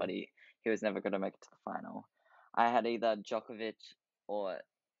semifinals, but he was never going to make it to the final. I had either Djokovic or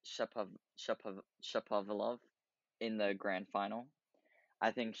Shapovalov in the grand final.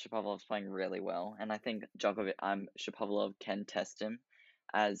 I think Shapovalov's playing really well, and I think Shapovalov can test him,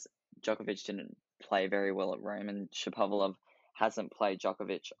 as Djokovic didn't play very well at Rome, and Shapovalov hasn't played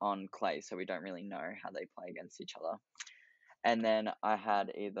Djokovic on clay, so we don't really know how they play against each other. And then I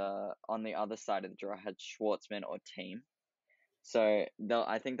had either, on the other side of the draw, I had Schwartzman or Thiem. So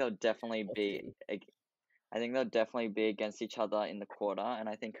I think they'll definitely be... I think they'll definitely be against each other in the quarter, and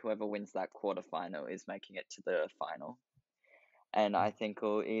I think whoever wins that quarterfinal is making it to the final. And I think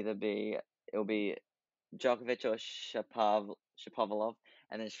it'll be Djokovic or Shapovalov,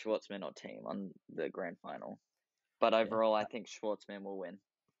 and then Schwartzman or Team on the grand final. But overall, I think Schwartzman will win.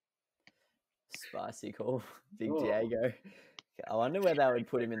 Spicy call. Big Oh. Diego. I wonder where they would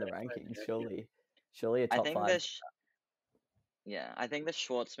put him in the rankings. Surely a top five. I think the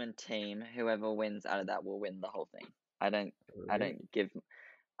Schwartzman team, whoever wins out of that, will win the whole thing. I don't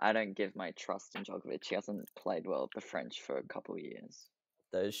give my trust in Djokovic. He hasn't played well at the French for a couple of years.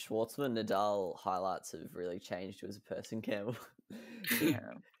 Those Schwartzman Nadal highlights have really changed you as a person, Campbell. Yeah.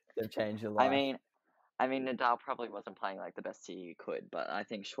 They've changed your life. I mean, Nadal probably wasn't playing like the best he could, but I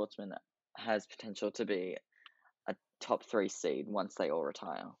think Schwartzman has potential to be a top 3 seed once they all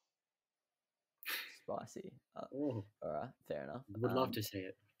retire. Spicy. All right, fair enough. Would love to see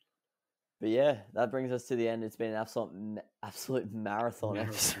it. But yeah, that brings us to the end. It's been an absolute marathon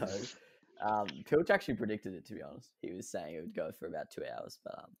episode. Pilch actually predicted it, to be honest. He was saying it would go for about 2 hours,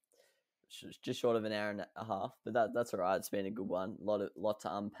 but just short of an hour and a half. But that's all right. It's been a good one. Lot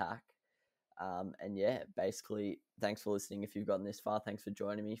to unpack. And yeah, basically, thanks for listening. If you've gotten this far, thanks for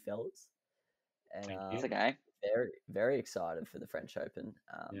joining me, fellas. And it's okay. Very, very excited for the French Open.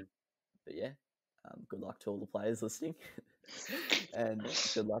 But yeah, good luck to all the players listening, and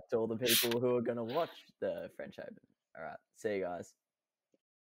good luck to all the people who are going to watch the French Open. All right, see you guys.